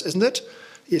reformed verse, isn't it?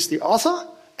 He is the author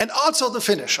and also the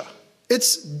finisher.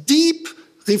 It's deep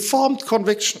reformed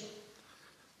conviction.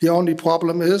 The only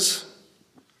problem is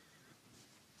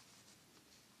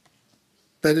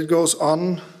that it goes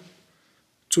on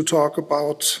to talk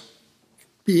about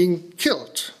being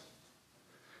killed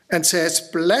and says,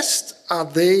 blessed are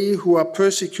they who are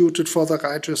persecuted for their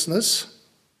righteousness,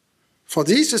 for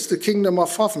this is the kingdom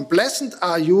of heaven. Blessed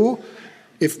are you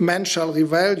if men shall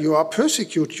revile you or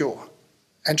persecute you,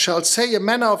 and shall say a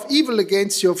manner of evil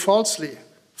against you falsely.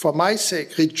 For my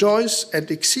sake rejoice and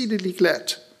exceedingly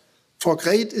glad, for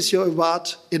great is your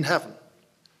reward in heaven.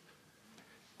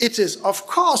 It is, of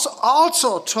course,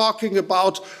 also talking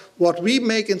about what we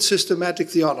make in systematic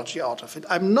theology out of it.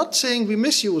 I'm not saying we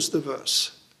misuse the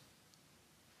verse,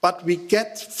 but we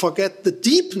forget the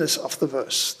deepness of the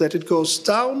verse, that it goes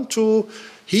down to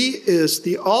he is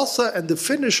the author and the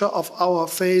finisher of our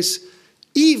faith,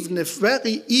 even if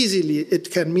very easily it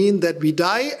can mean that we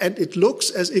die and it looks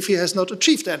as if he has not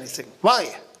achieved anything.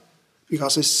 Why?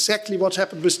 Because it's exactly what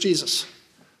happened with Jesus.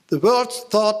 The world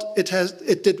thought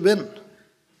it did win.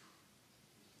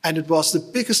 And it was the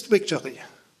biggest victory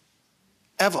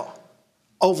ever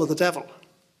over the devil.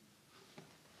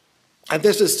 And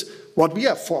this is what we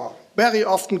are for. Very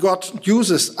often God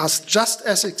uses us just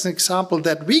as an example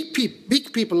that weak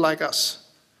people like us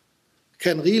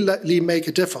can really make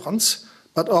a difference,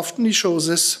 but often he shows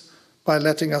this by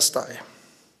letting us die.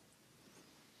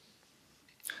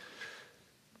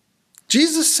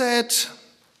 Jesus said,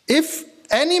 if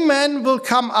any man will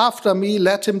come after me,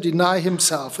 let him deny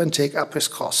himself and take up his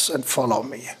cross and follow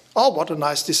me. Oh, what a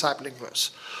nice discipling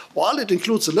verse. Well, it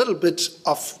includes a little bit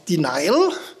of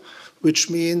denial, which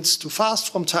means to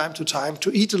fast from time to time,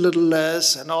 to eat a little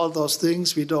less, and all those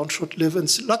things. We should live in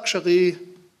luxury.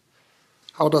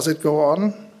 How does it go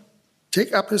on?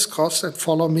 Take up his cross and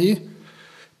follow me,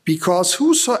 because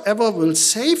whosoever will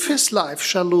save his life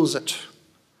shall lose it.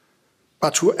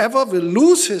 But whoever will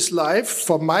lose his life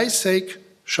for my sake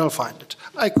shall find it.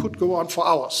 I could go on for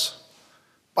hours.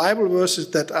 Bible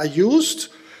verses that are used,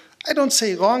 I don't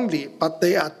say wrongly, but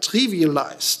they are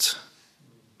trivialized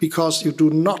because you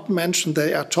do not mention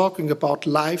they are talking about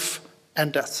life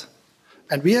and death.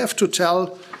 And we have to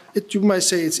tell You may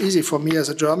say it's easy for me as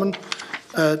a German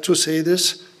to say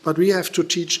this, but we have to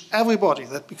teach everybody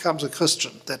that becomes a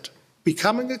Christian that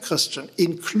becoming a Christian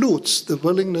includes the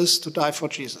willingness to die for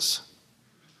Jesus.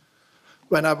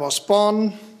 When I was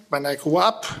born, when I grew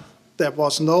up, there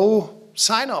was no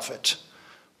sign of it.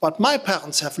 But my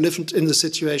parents have lived in the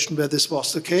situation where this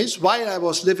was the case. While I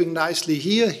was living nicely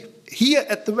here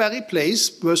at the very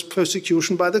place was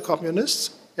persecution by the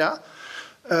communists,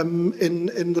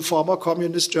 in the former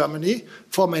communist Germany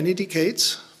for many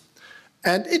decades.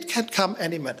 And it can come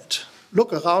any minute.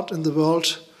 Look around in the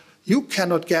world. You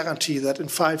cannot guarantee that in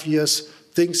 5 years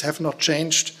things have not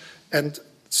changed and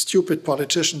stupid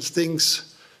politicians think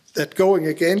that going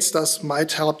against us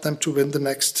might help them to win the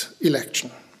next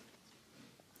election.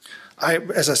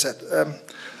 As I said,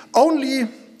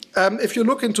 if you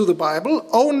look into the Bible,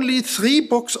 only 3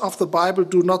 books of the Bible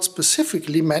do not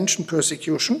specifically mention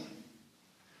persecution.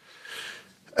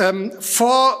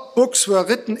 4 books were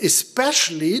written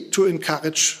especially to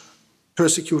encourage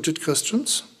persecuted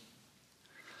Christians.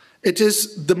 It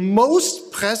is the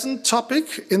most present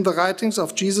topic in the writings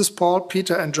of Jesus, Paul,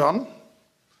 Peter, and John.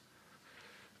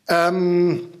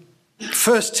 1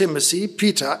 Timothy,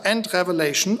 Peter, and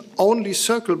Revelation only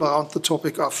circle around the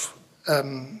topic of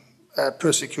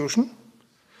persecution.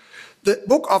 The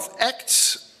book of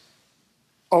Acts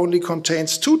only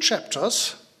contains 2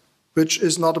 chapters, which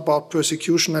is not about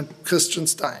persecution and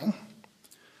Christians dying.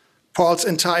 Paul's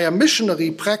entire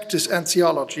missionary practice and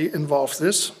theology involve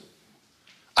this.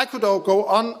 I could all go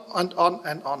on and on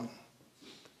and on.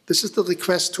 This is the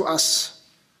request to us.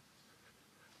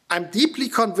 I'm deeply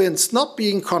convinced, not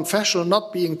being confessional,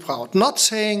 not being proud, not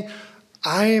saying,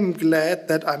 I'm glad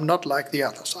that I'm not like the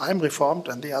others. I'm reformed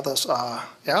and the others are,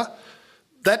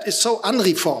 That is so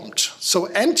unreformed, so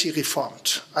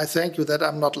anti-reformed. I thank you that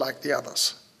I'm not like the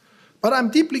others. But I'm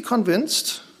deeply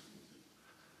convinced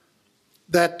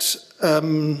that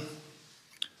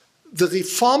the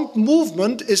Reformed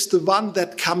movement is the one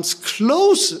that comes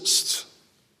closest,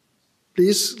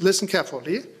 please listen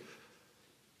carefully,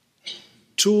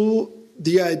 to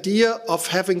the idea of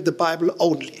having the Bible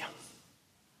only.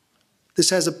 This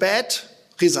has a bad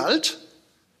result.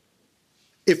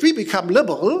 If we become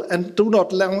liberal and do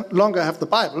not longer have the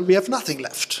Bible, we have nothing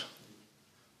left.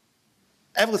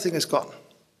 Everything is gone.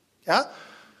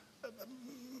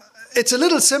 It's a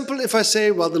little simple if I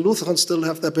say, well, the Lutherans still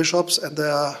have their bishops and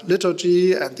their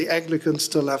liturgy, and the Anglicans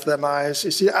still have their mass.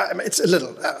 You see, it's a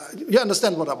little. You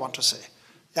understand what I want to say.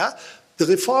 The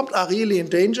Reformed are really in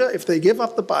danger. If they give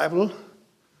up the Bible,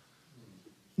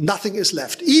 nothing is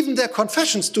left. Even their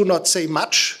confessions do not say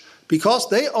much, because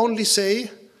they only say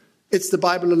it's the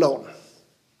Bible alone.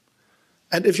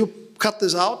 And if you cut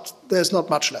this out, there's not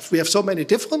much left. We have so many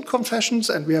different confessions,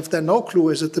 and we have then no clue.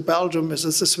 Is it the Belgium? Is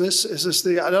it the Swiss? Is it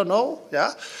the, I don't know,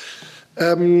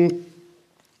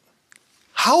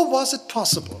 How was it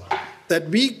possible that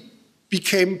we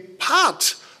became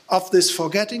part of this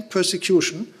forgetting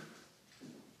persecution,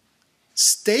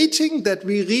 stating that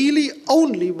we really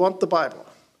only want the Bible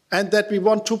and that we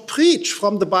want to preach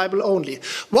from the Bible only?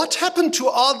 What happened to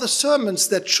all the sermons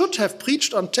that should have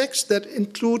preached on texts that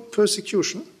include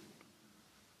persecution?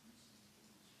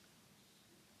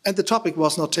 And the topic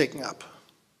was not taken up.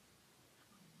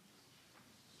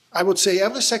 I would say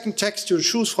every second text you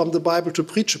choose from the Bible to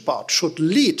preach about should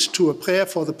lead to a prayer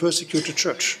for the persecuted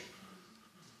church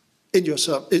in your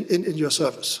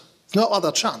service. No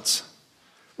other chance.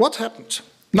 What happened?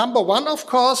 Number 1, of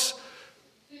course,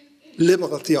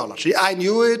 liberal theology. I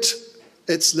knew it.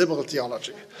 It's liberal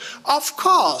theology. Of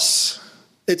course,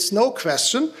 it's no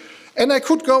question. And I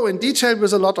could go in detail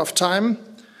with a lot of time.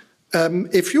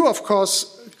 If you, of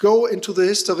course, go into the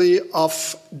history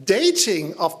of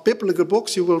dating of biblical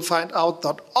books, you will find out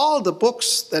that all the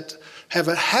books that have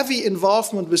a heavy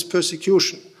involvement with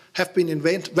persecution have been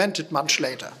invented much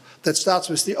later. That starts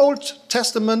with the Old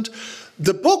Testament.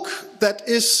 The book that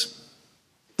is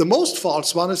the most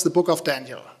false one is the book of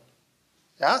Daniel.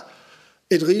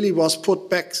 It really was put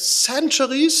back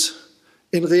centuries.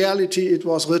 In reality, it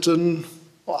was written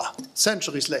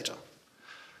centuries later.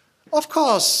 Of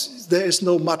course, there is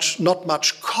not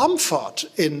much comfort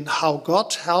in how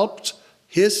God helped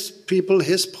his people,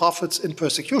 his prophets in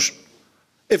persecution,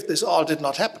 if this all did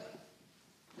not happen.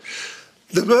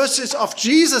 The verses of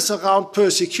Jesus around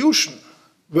persecution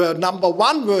were number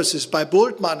 1 verses by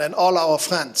Bultmann and all our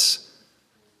friends,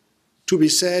 to be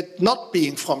said not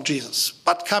being from Jesus,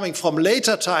 but coming from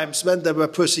later times when there were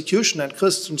persecution and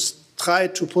Christians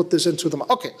tried to put this into them.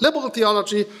 Okay, liberal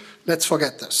theology, let's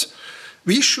forget this.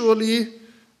 We surely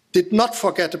did not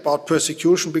forget about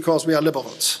persecution because we are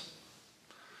liberals.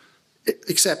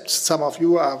 Except some of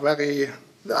you are very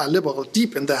are liberal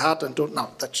deep in their heart and don't know.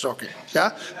 That's joking.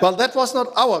 Yeah? Well, that was not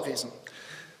our reason.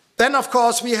 Then, of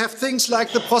course, we have things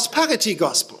like the prosperity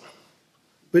gospel,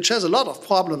 which has a lot of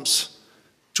problems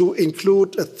to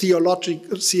include a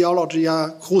theologia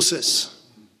crucis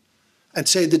and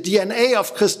say the DNA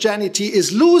of Christianity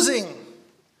is losing.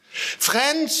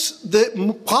 Friends,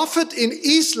 the prophet in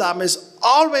Islam is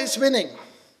always winning.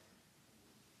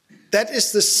 That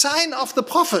is the sign of the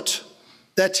prophet,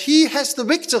 that he has the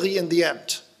victory in the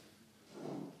end.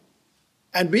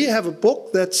 And we have a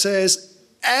book that says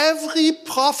every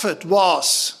prophet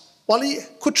was, well, he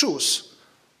could choose.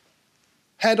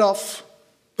 Head off,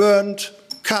 burned,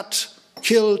 cut,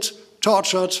 killed,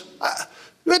 tortured.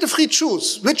 You had a free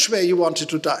choose which way you wanted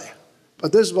to die.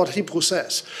 But this is what Hebrew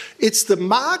says. It's the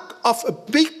mark of a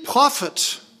big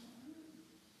prophet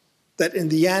that in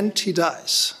the end he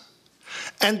dies.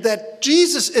 And that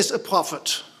Jesus is a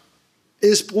prophet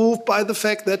is proved by the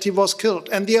fact that he was killed.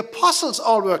 And the apostles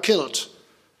all were killed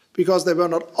because they were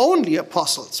not only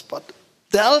apostles, but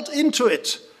delved into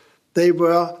it. They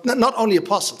were not only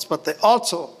apostles, but they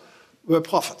also were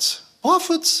prophets.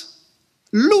 Prophets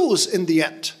lose in the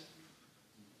end.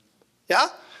 Yeah?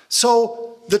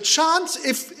 So the chance,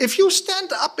 if you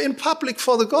stand up in public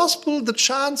for the gospel, the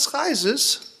chance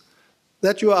rises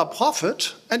that you are a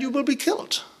prophet and you will be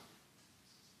killed.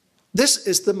 This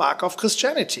is the mark of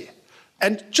Christianity.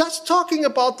 And just talking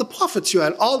about the prophets, you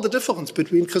have all the difference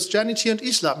between Christianity and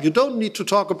Islam. You don't need to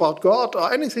talk about God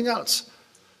or anything else.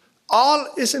 All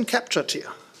is encaptured here.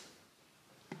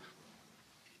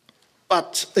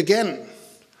 But again,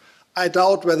 I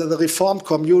doubt whether the Reformed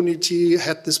community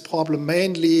had this problem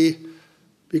mainly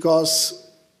because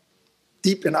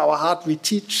deep in our heart we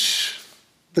teach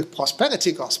the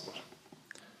prosperity gospel.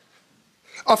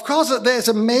 Of course, there's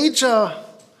a major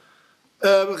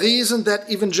reason that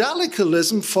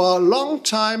evangelicalism for a long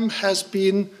time has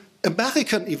been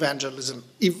American evangelicalism.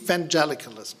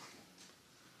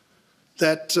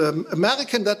 That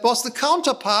that was the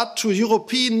counterpart to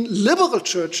European liberal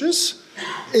churches.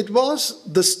 It was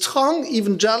the strong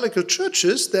evangelical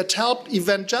churches that helped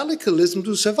evangelicalism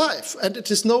to survive. And it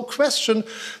is no question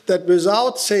that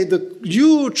without, say, the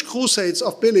huge crusades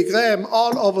of Billy Graham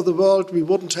all over the world, we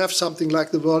wouldn't have something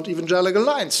like the World Evangelical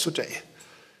Alliance today.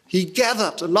 He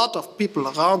gathered a lot of people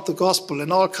around the gospel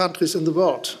in all countries in the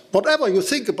world. Whatever you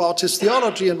think about his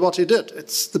theology and what he did,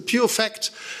 it's the pure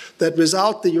fact that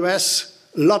without the US,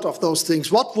 a lot of those things,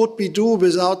 what would we do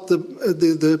without the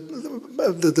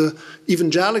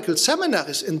evangelical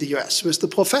seminaries in the US, with the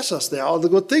professors there, all the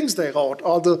good things they wrote,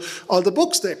 all the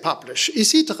books they publish,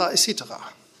 etc., etc.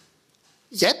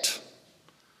 Yet,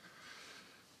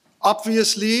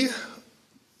 obviously,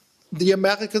 the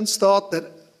Americans thought that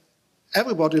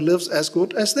everybody lives as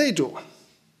good as they do.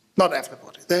 Not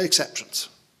everybody, there are exceptions,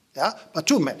 yeah, but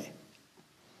too many.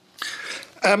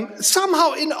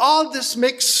 Somehow in all this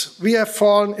mix, we have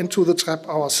fallen into the trap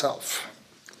ourselves.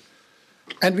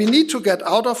 And we need to get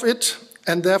out of it,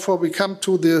 and therefore we come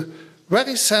to the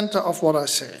very center of what I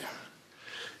say.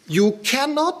 You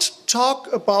cannot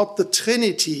talk about the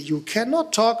Trinity, you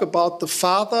cannot talk about the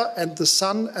Father and the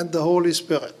Son and the Holy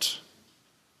Spirit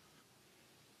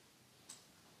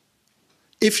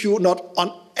if you not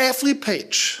on every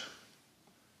page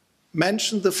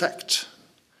mention the fact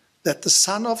that the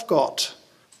Son of God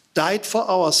died for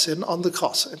our sin on the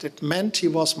cross, and it meant he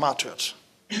was martyred.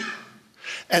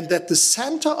 And that the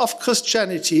center of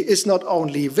Christianity is not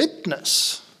only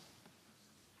witness,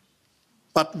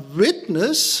 but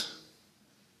witness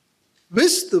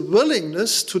with the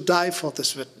willingness to die for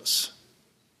this witness.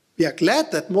 We are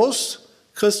glad that most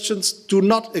Christians do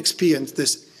not experience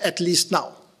this, at least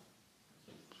now.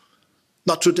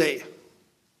 Not today.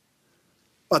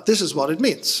 But this is what it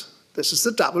means. This is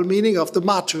the double meaning of the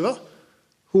martyr,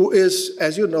 who is,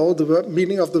 as you know, the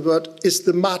meaning of the word is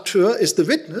the martyr, is the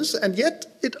witness, and yet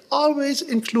it always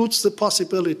includes the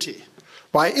possibility.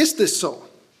 Why is this so?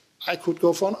 I could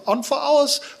go on for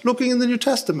hours looking in the New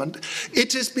Testament.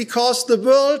 It is because the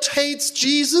world hates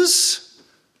Jesus,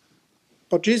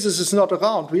 but Jesus is not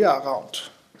around, we are around.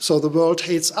 So the world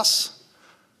hates us.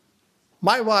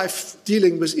 My wife,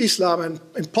 dealing with Islam and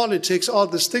in politics, all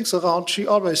these things around, she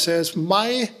always says,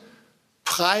 my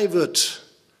private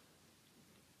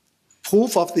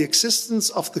proof of the existence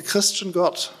of the Christian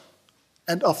God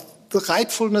and of the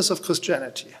rightfulness of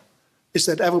Christianity is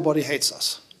that everybody hates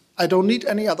us. I don't need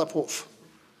any other proof.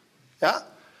 Yeah?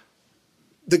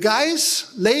 The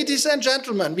guys, ladies and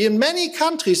gentlemen, we in many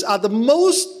countries are the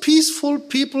most peaceful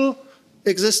people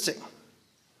existing.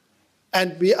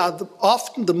 And we are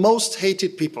often the most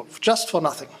hated people, just for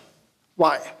nothing.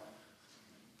 Why?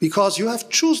 Because you have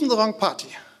chosen the wrong party.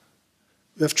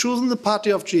 We have chosen the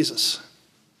party of Jesus.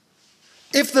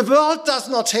 If the world does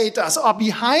not hate us, or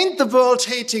behind the world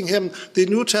hating him, the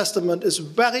New Testament is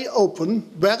very open,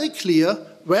 very clear,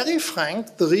 very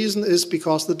frank. The reason is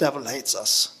because the devil hates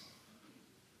us.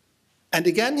 And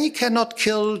again, he cannot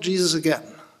kill Jesus again,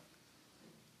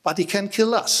 but he can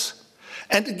kill us.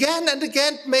 And again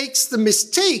makes the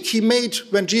mistake he made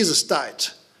when Jesus died,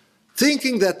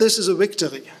 thinking that this is a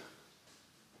victory,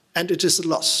 and it is a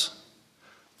loss.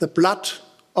 The blood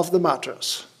of the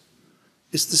martyrs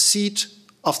is the seed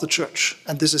of the church,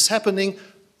 and this is happening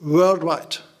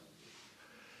worldwide.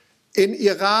 In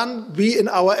Iran, we in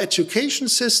our education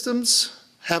systems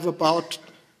have about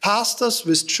pastors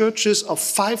with churches of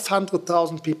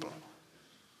 500,000 people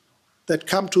that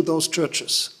come to those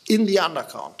churches in the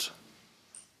underground.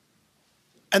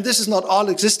 And this is not all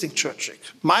existing churches.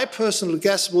 My personal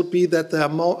guess would be that there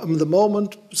are at the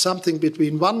moment something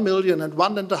between 1 million and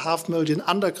 1.5 million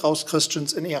underground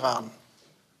Christians in Iran.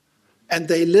 And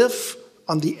they live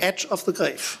on the edge of the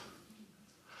grave.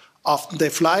 Often they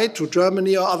fly to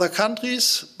Germany or other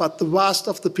countries, but the vast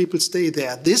of the people stay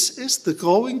there. This is the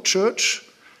growing church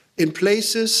in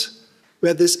places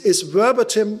where this is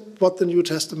verbatim what the New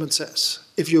Testament says.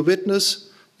 If you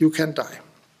witness, you can die.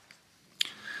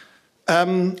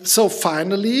 So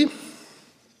finally,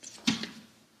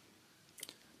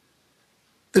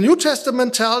 the New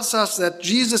Testament tells us that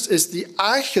Jesus is the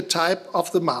archetype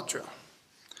of the martyr.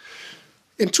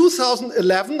 In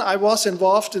 2011, I was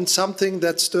involved in something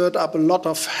that stirred up a lot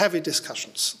of heavy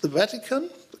discussions. The Vatican,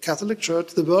 the Catholic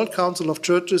Church, the World Council of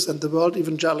Churches, and the World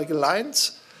Evangelical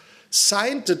Alliance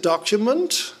signed a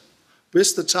document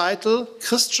with the title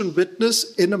Christian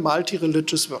Witness in a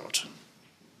Multi-Religious World.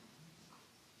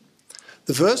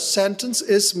 The first sentence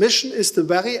is, mission is the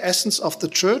very essence of the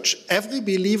church. Every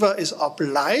believer is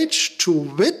obliged to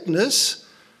witness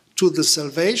to the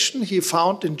salvation he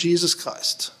found in Jesus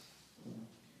Christ.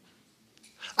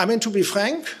 I mean, to be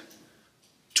frank,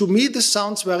 to me this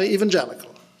sounds very evangelical.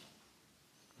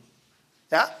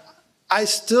 Yeah? I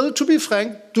still, to be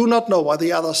frank, do not know why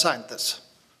the others signed this.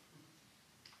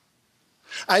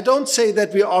 I don't say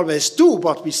that we always do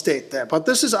what we state there, but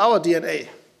this is our DNA.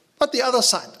 But the others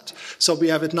signed it. So we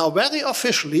have it now very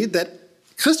officially that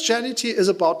Christianity is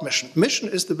about mission. Mission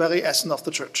is the very essence of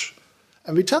the church.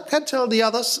 And we can tell the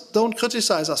others, don't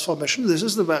criticize us for mission. This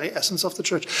is the very essence of the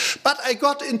church. But I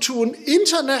got into an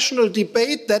international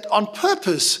debate that on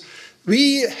purpose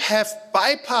we have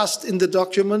bypassed in the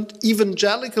document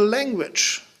evangelical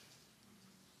language.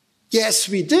 Yes,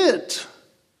 we did.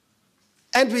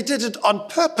 And we did it on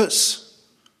purpose.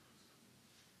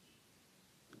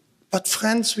 But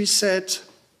friends, we said,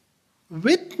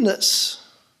 witness.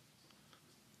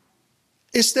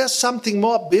 Is there something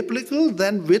more biblical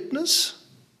than witness?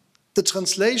 The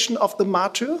translation of the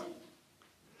martyr?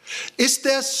 Is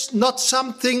there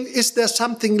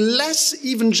something less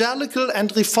evangelical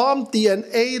and reformed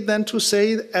DNA than to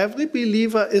say every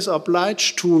believer is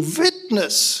obliged to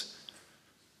witness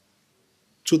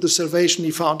to the salvation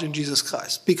he found in Jesus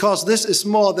Christ? Because this is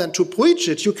more than to preach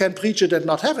it. You can preach it and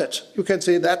not have it. You can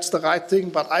say that's the right thing,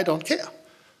 but I don't care.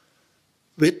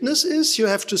 Witness is you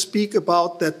have to speak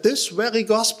about that this very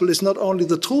gospel is not only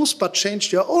the truth, but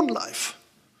changed your own life.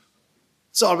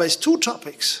 It's always two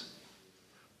topics.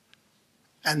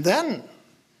 And then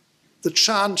the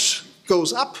chance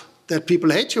goes up that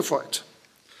people hate you for it.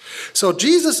 So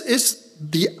Jesus is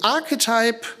the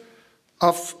archetype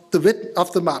of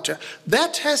the martyr.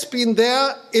 That has been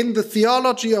there in the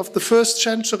theology of the first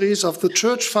centuries of the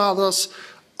church fathers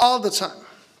all the time.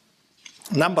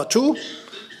 Number two,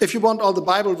 if you want all the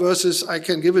Bible verses, I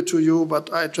can give it to you,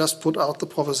 but I just put out the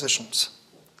propositions.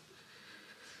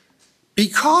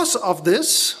 Because of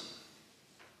this,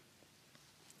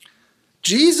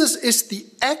 Jesus is the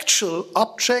actual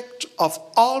object of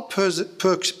all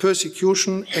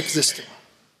persecution existing.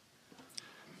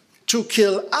 To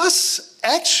kill us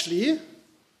actually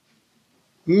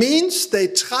means they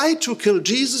try to kill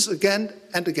Jesus again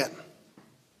and again.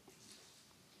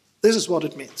 This is what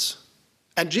it means.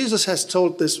 And Jesus has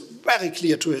told this very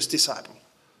clear to his disciples.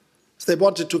 If they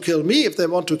wanted to kill me, if they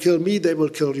want to kill me, they will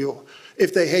kill you.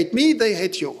 If they hate me, they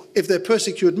hate you. If they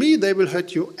persecute me, they will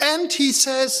hurt you. And he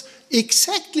says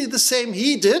exactly the same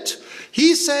he did.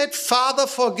 He said, Father,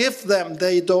 forgive them.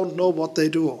 They don't know what they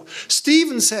do.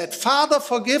 Stephen said, Father,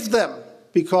 forgive them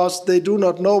because they do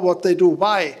not know what they do.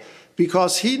 Why?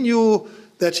 Because he knew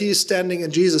that he is standing in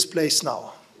Jesus' place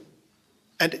now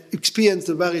and experienced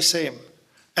the very same.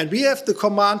 And we have the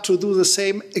command to do the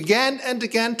same again and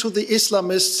again to the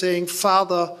Islamists, saying,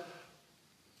 Father,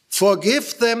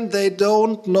 forgive them, they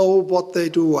don't know what they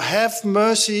do. Have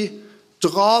mercy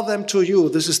draw them to you.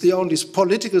 This is the only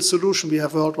political solution we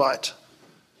have worldwide.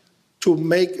 To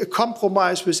make a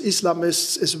compromise with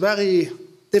Islamists is very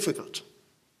difficult.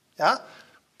 Yeah?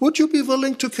 Would you be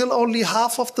willing to kill only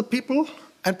half of the people?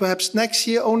 And perhaps next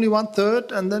year only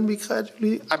 1/3, and then we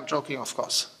gradually, I'm joking, of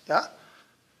course, yeah?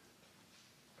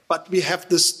 But we have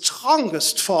the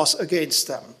strongest force against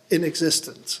them in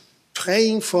existence,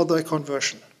 praying for their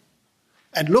conversion.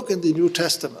 And look in the New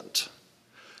Testament.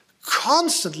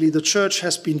 Constantly the church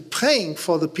has been praying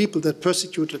for the people that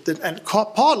persecuted them. And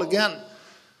Paul, again,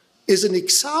 is an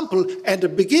example and the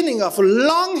beginning of a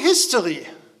long history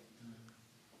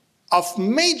of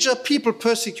major people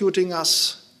persecuting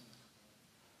us,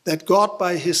 that God,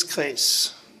 by his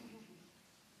grace,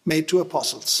 made 2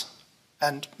 apostles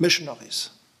and missionaries.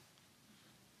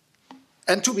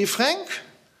 And to be frank,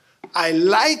 I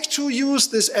like to use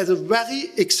this as a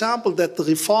very example that the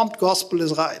Reformed gospel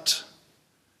is right.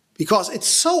 Because it's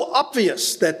so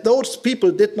obvious that those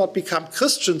people did not become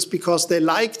Christians because they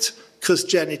liked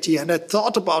Christianity and had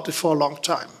thought about it for a long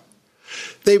time.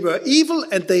 They were evil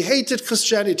and they hated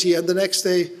Christianity, and the next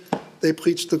day they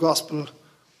preached the gospel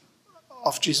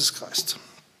of Jesus Christ.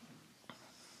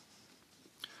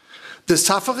 The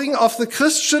suffering of the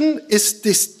Christian is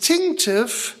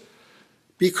distinctive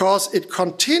because it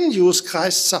continues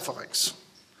Christ's sufferings.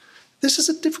 This is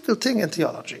a difficult thing in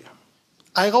theology.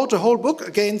 I wrote a whole book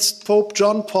against Pope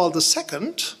John Paul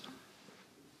II,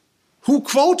 who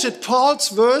quoted Paul's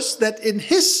verse that in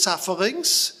his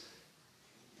sufferings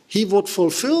he would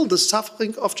fulfill the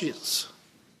suffering of Jesus.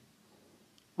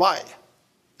 Why?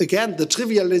 Again, the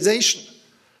trivialization.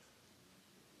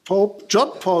 Pope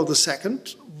John Paul II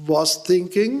was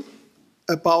thinking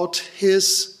about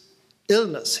his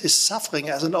illness, his suffering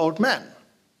as an old man.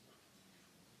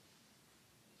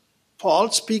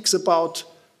 Paul speaks about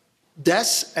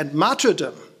death and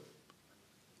martyrdom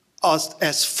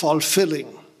as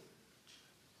fulfilling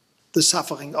the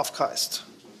suffering of Christ.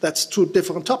 That's 2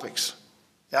 different topics.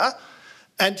 Yeah?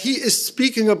 And he is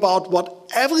speaking about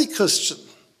what every Christian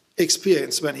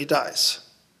experiences when he dies.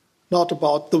 Not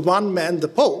about the one man, the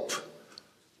Pope,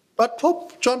 but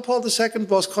Pope John Paul II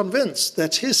was convinced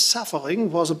that his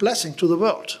suffering was a blessing to the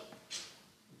world.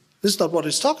 This is not what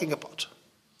it's talking about.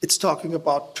 It's talking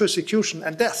about persecution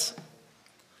and death.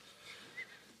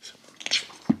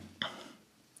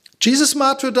 Jesus'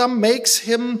 martyrdom makes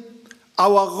him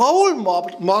our role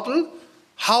model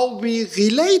how we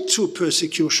relate to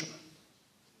persecution.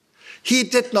 He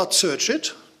did not search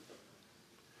it.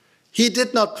 He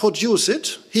did not produce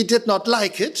it. He did not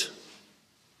like it.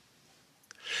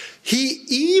 He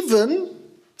even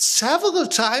several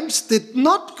times did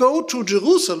not go to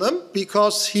Jerusalem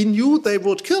because he knew they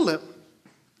would kill him,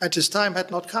 and his time had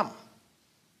not come.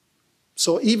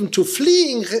 So even to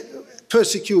fleeing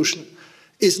persecution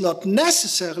is not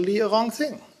necessarily a wrong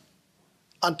thing,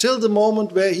 until the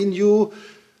moment where he knew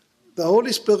the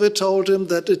Holy Spirit told him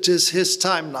that it is his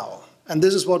time now. And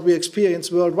this is what we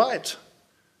experience worldwide.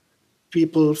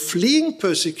 People fleeing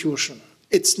persecution,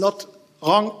 it's not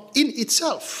wrong in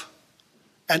itself.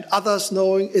 And others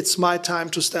knowing it's my time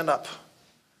to stand up.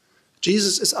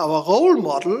 Jesus is our role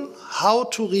model, how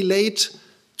to relate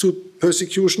to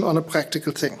persecution on a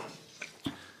practical thing.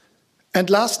 And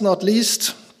last not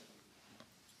least,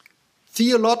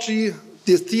 theology,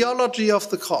 the theology of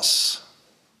the cross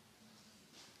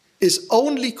is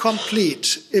only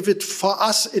complete if it, for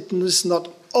us, it is not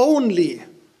only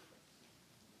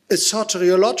a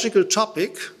soteriological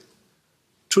topic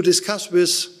to discuss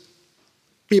with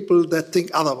people that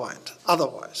think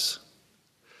otherwise.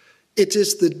 It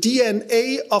is the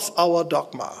DNA of our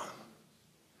dogma.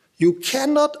 You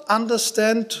cannot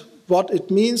understand what it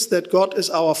means that God is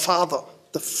our Father,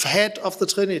 the head of the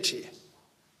Trinity,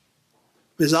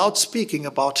 without speaking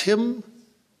about him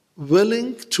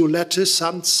willing to let his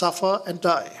son suffer and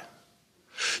die.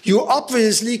 You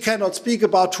obviously cannot speak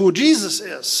about who Jesus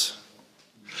is.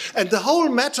 And the whole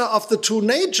matter of the 2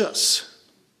 natures,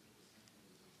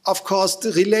 of course,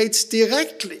 relates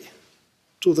directly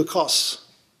to the cross.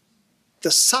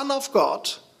 The Son of God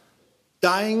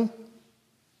dying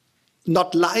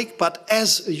not like, but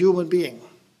as a human being.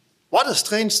 What a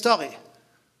strange story.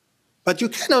 But you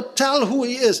cannot tell who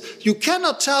he is. You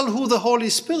cannot tell who the Holy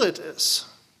Spirit is.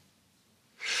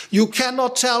 You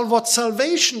cannot tell what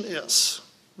salvation is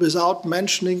without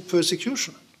mentioning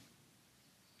persecution.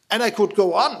 And I could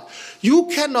go on. You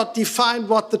cannot define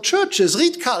what the church is.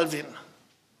 Read Calvin,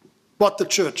 what the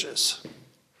church is.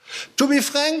 To be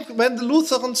frank, when the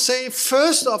Lutherans say,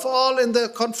 first of all in their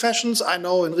confessions, I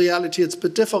know in reality it's a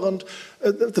bit different,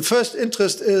 the first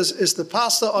interest is the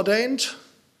pastor ordained,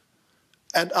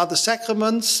 and are the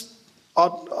sacraments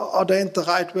ordained the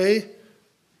right way.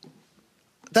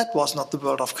 That was not the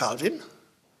world of Calvin.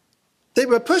 They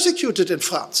were persecuted in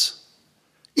France.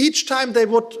 Each time they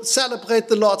would celebrate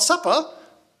the Lord's Supper,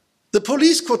 the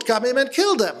police could come in and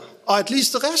kill them, or at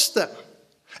least arrest them.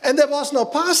 And there was no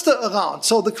pastor around.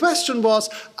 So the question was,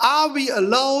 are we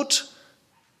allowed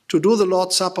to do the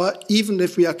Lord's Supper even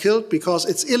if we are killed? Because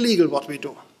it's illegal what we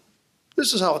do.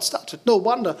 This is how it started. No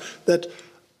wonder that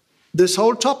this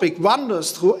whole topic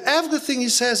wanders through everything he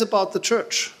says about the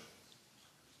church.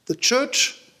 The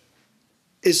church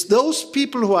is those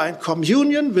people who are in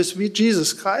communion with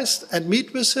Jesus Christ and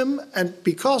meet with him, and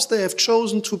because they have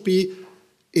chosen to be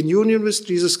in union with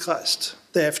Jesus Christ,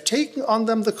 they have taken on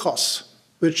them the cross,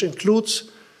 which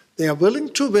includes they are willing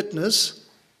to witness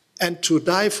and to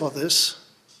die for this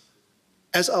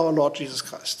as our Lord Jesus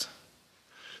Christ.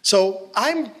 So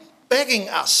I'm begging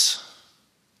us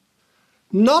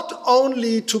not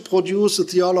only to produce a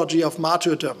theology of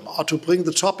martyrdom or to bring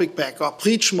the topic back or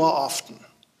preach more often.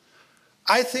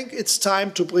 I think it's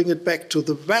time to bring it back to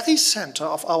the very center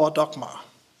of our dogma.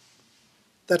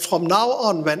 That from now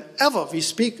on, whenever we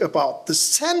speak about the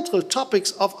central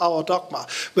topics of our dogma,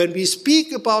 when we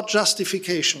speak about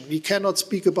justification, we cannot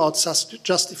speak about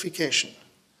justification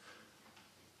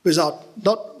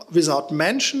without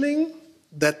mentioning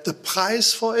that the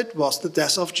price for it was the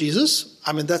death of Jesus.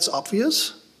 I mean, that's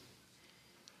obvious.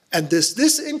 And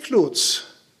this includes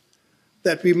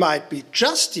that we might be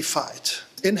justified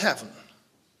in heaven,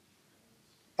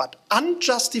 but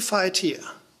unjustified here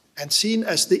and seen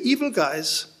as the evil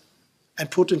guys and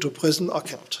put into prison or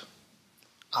killed.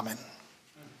 Amen.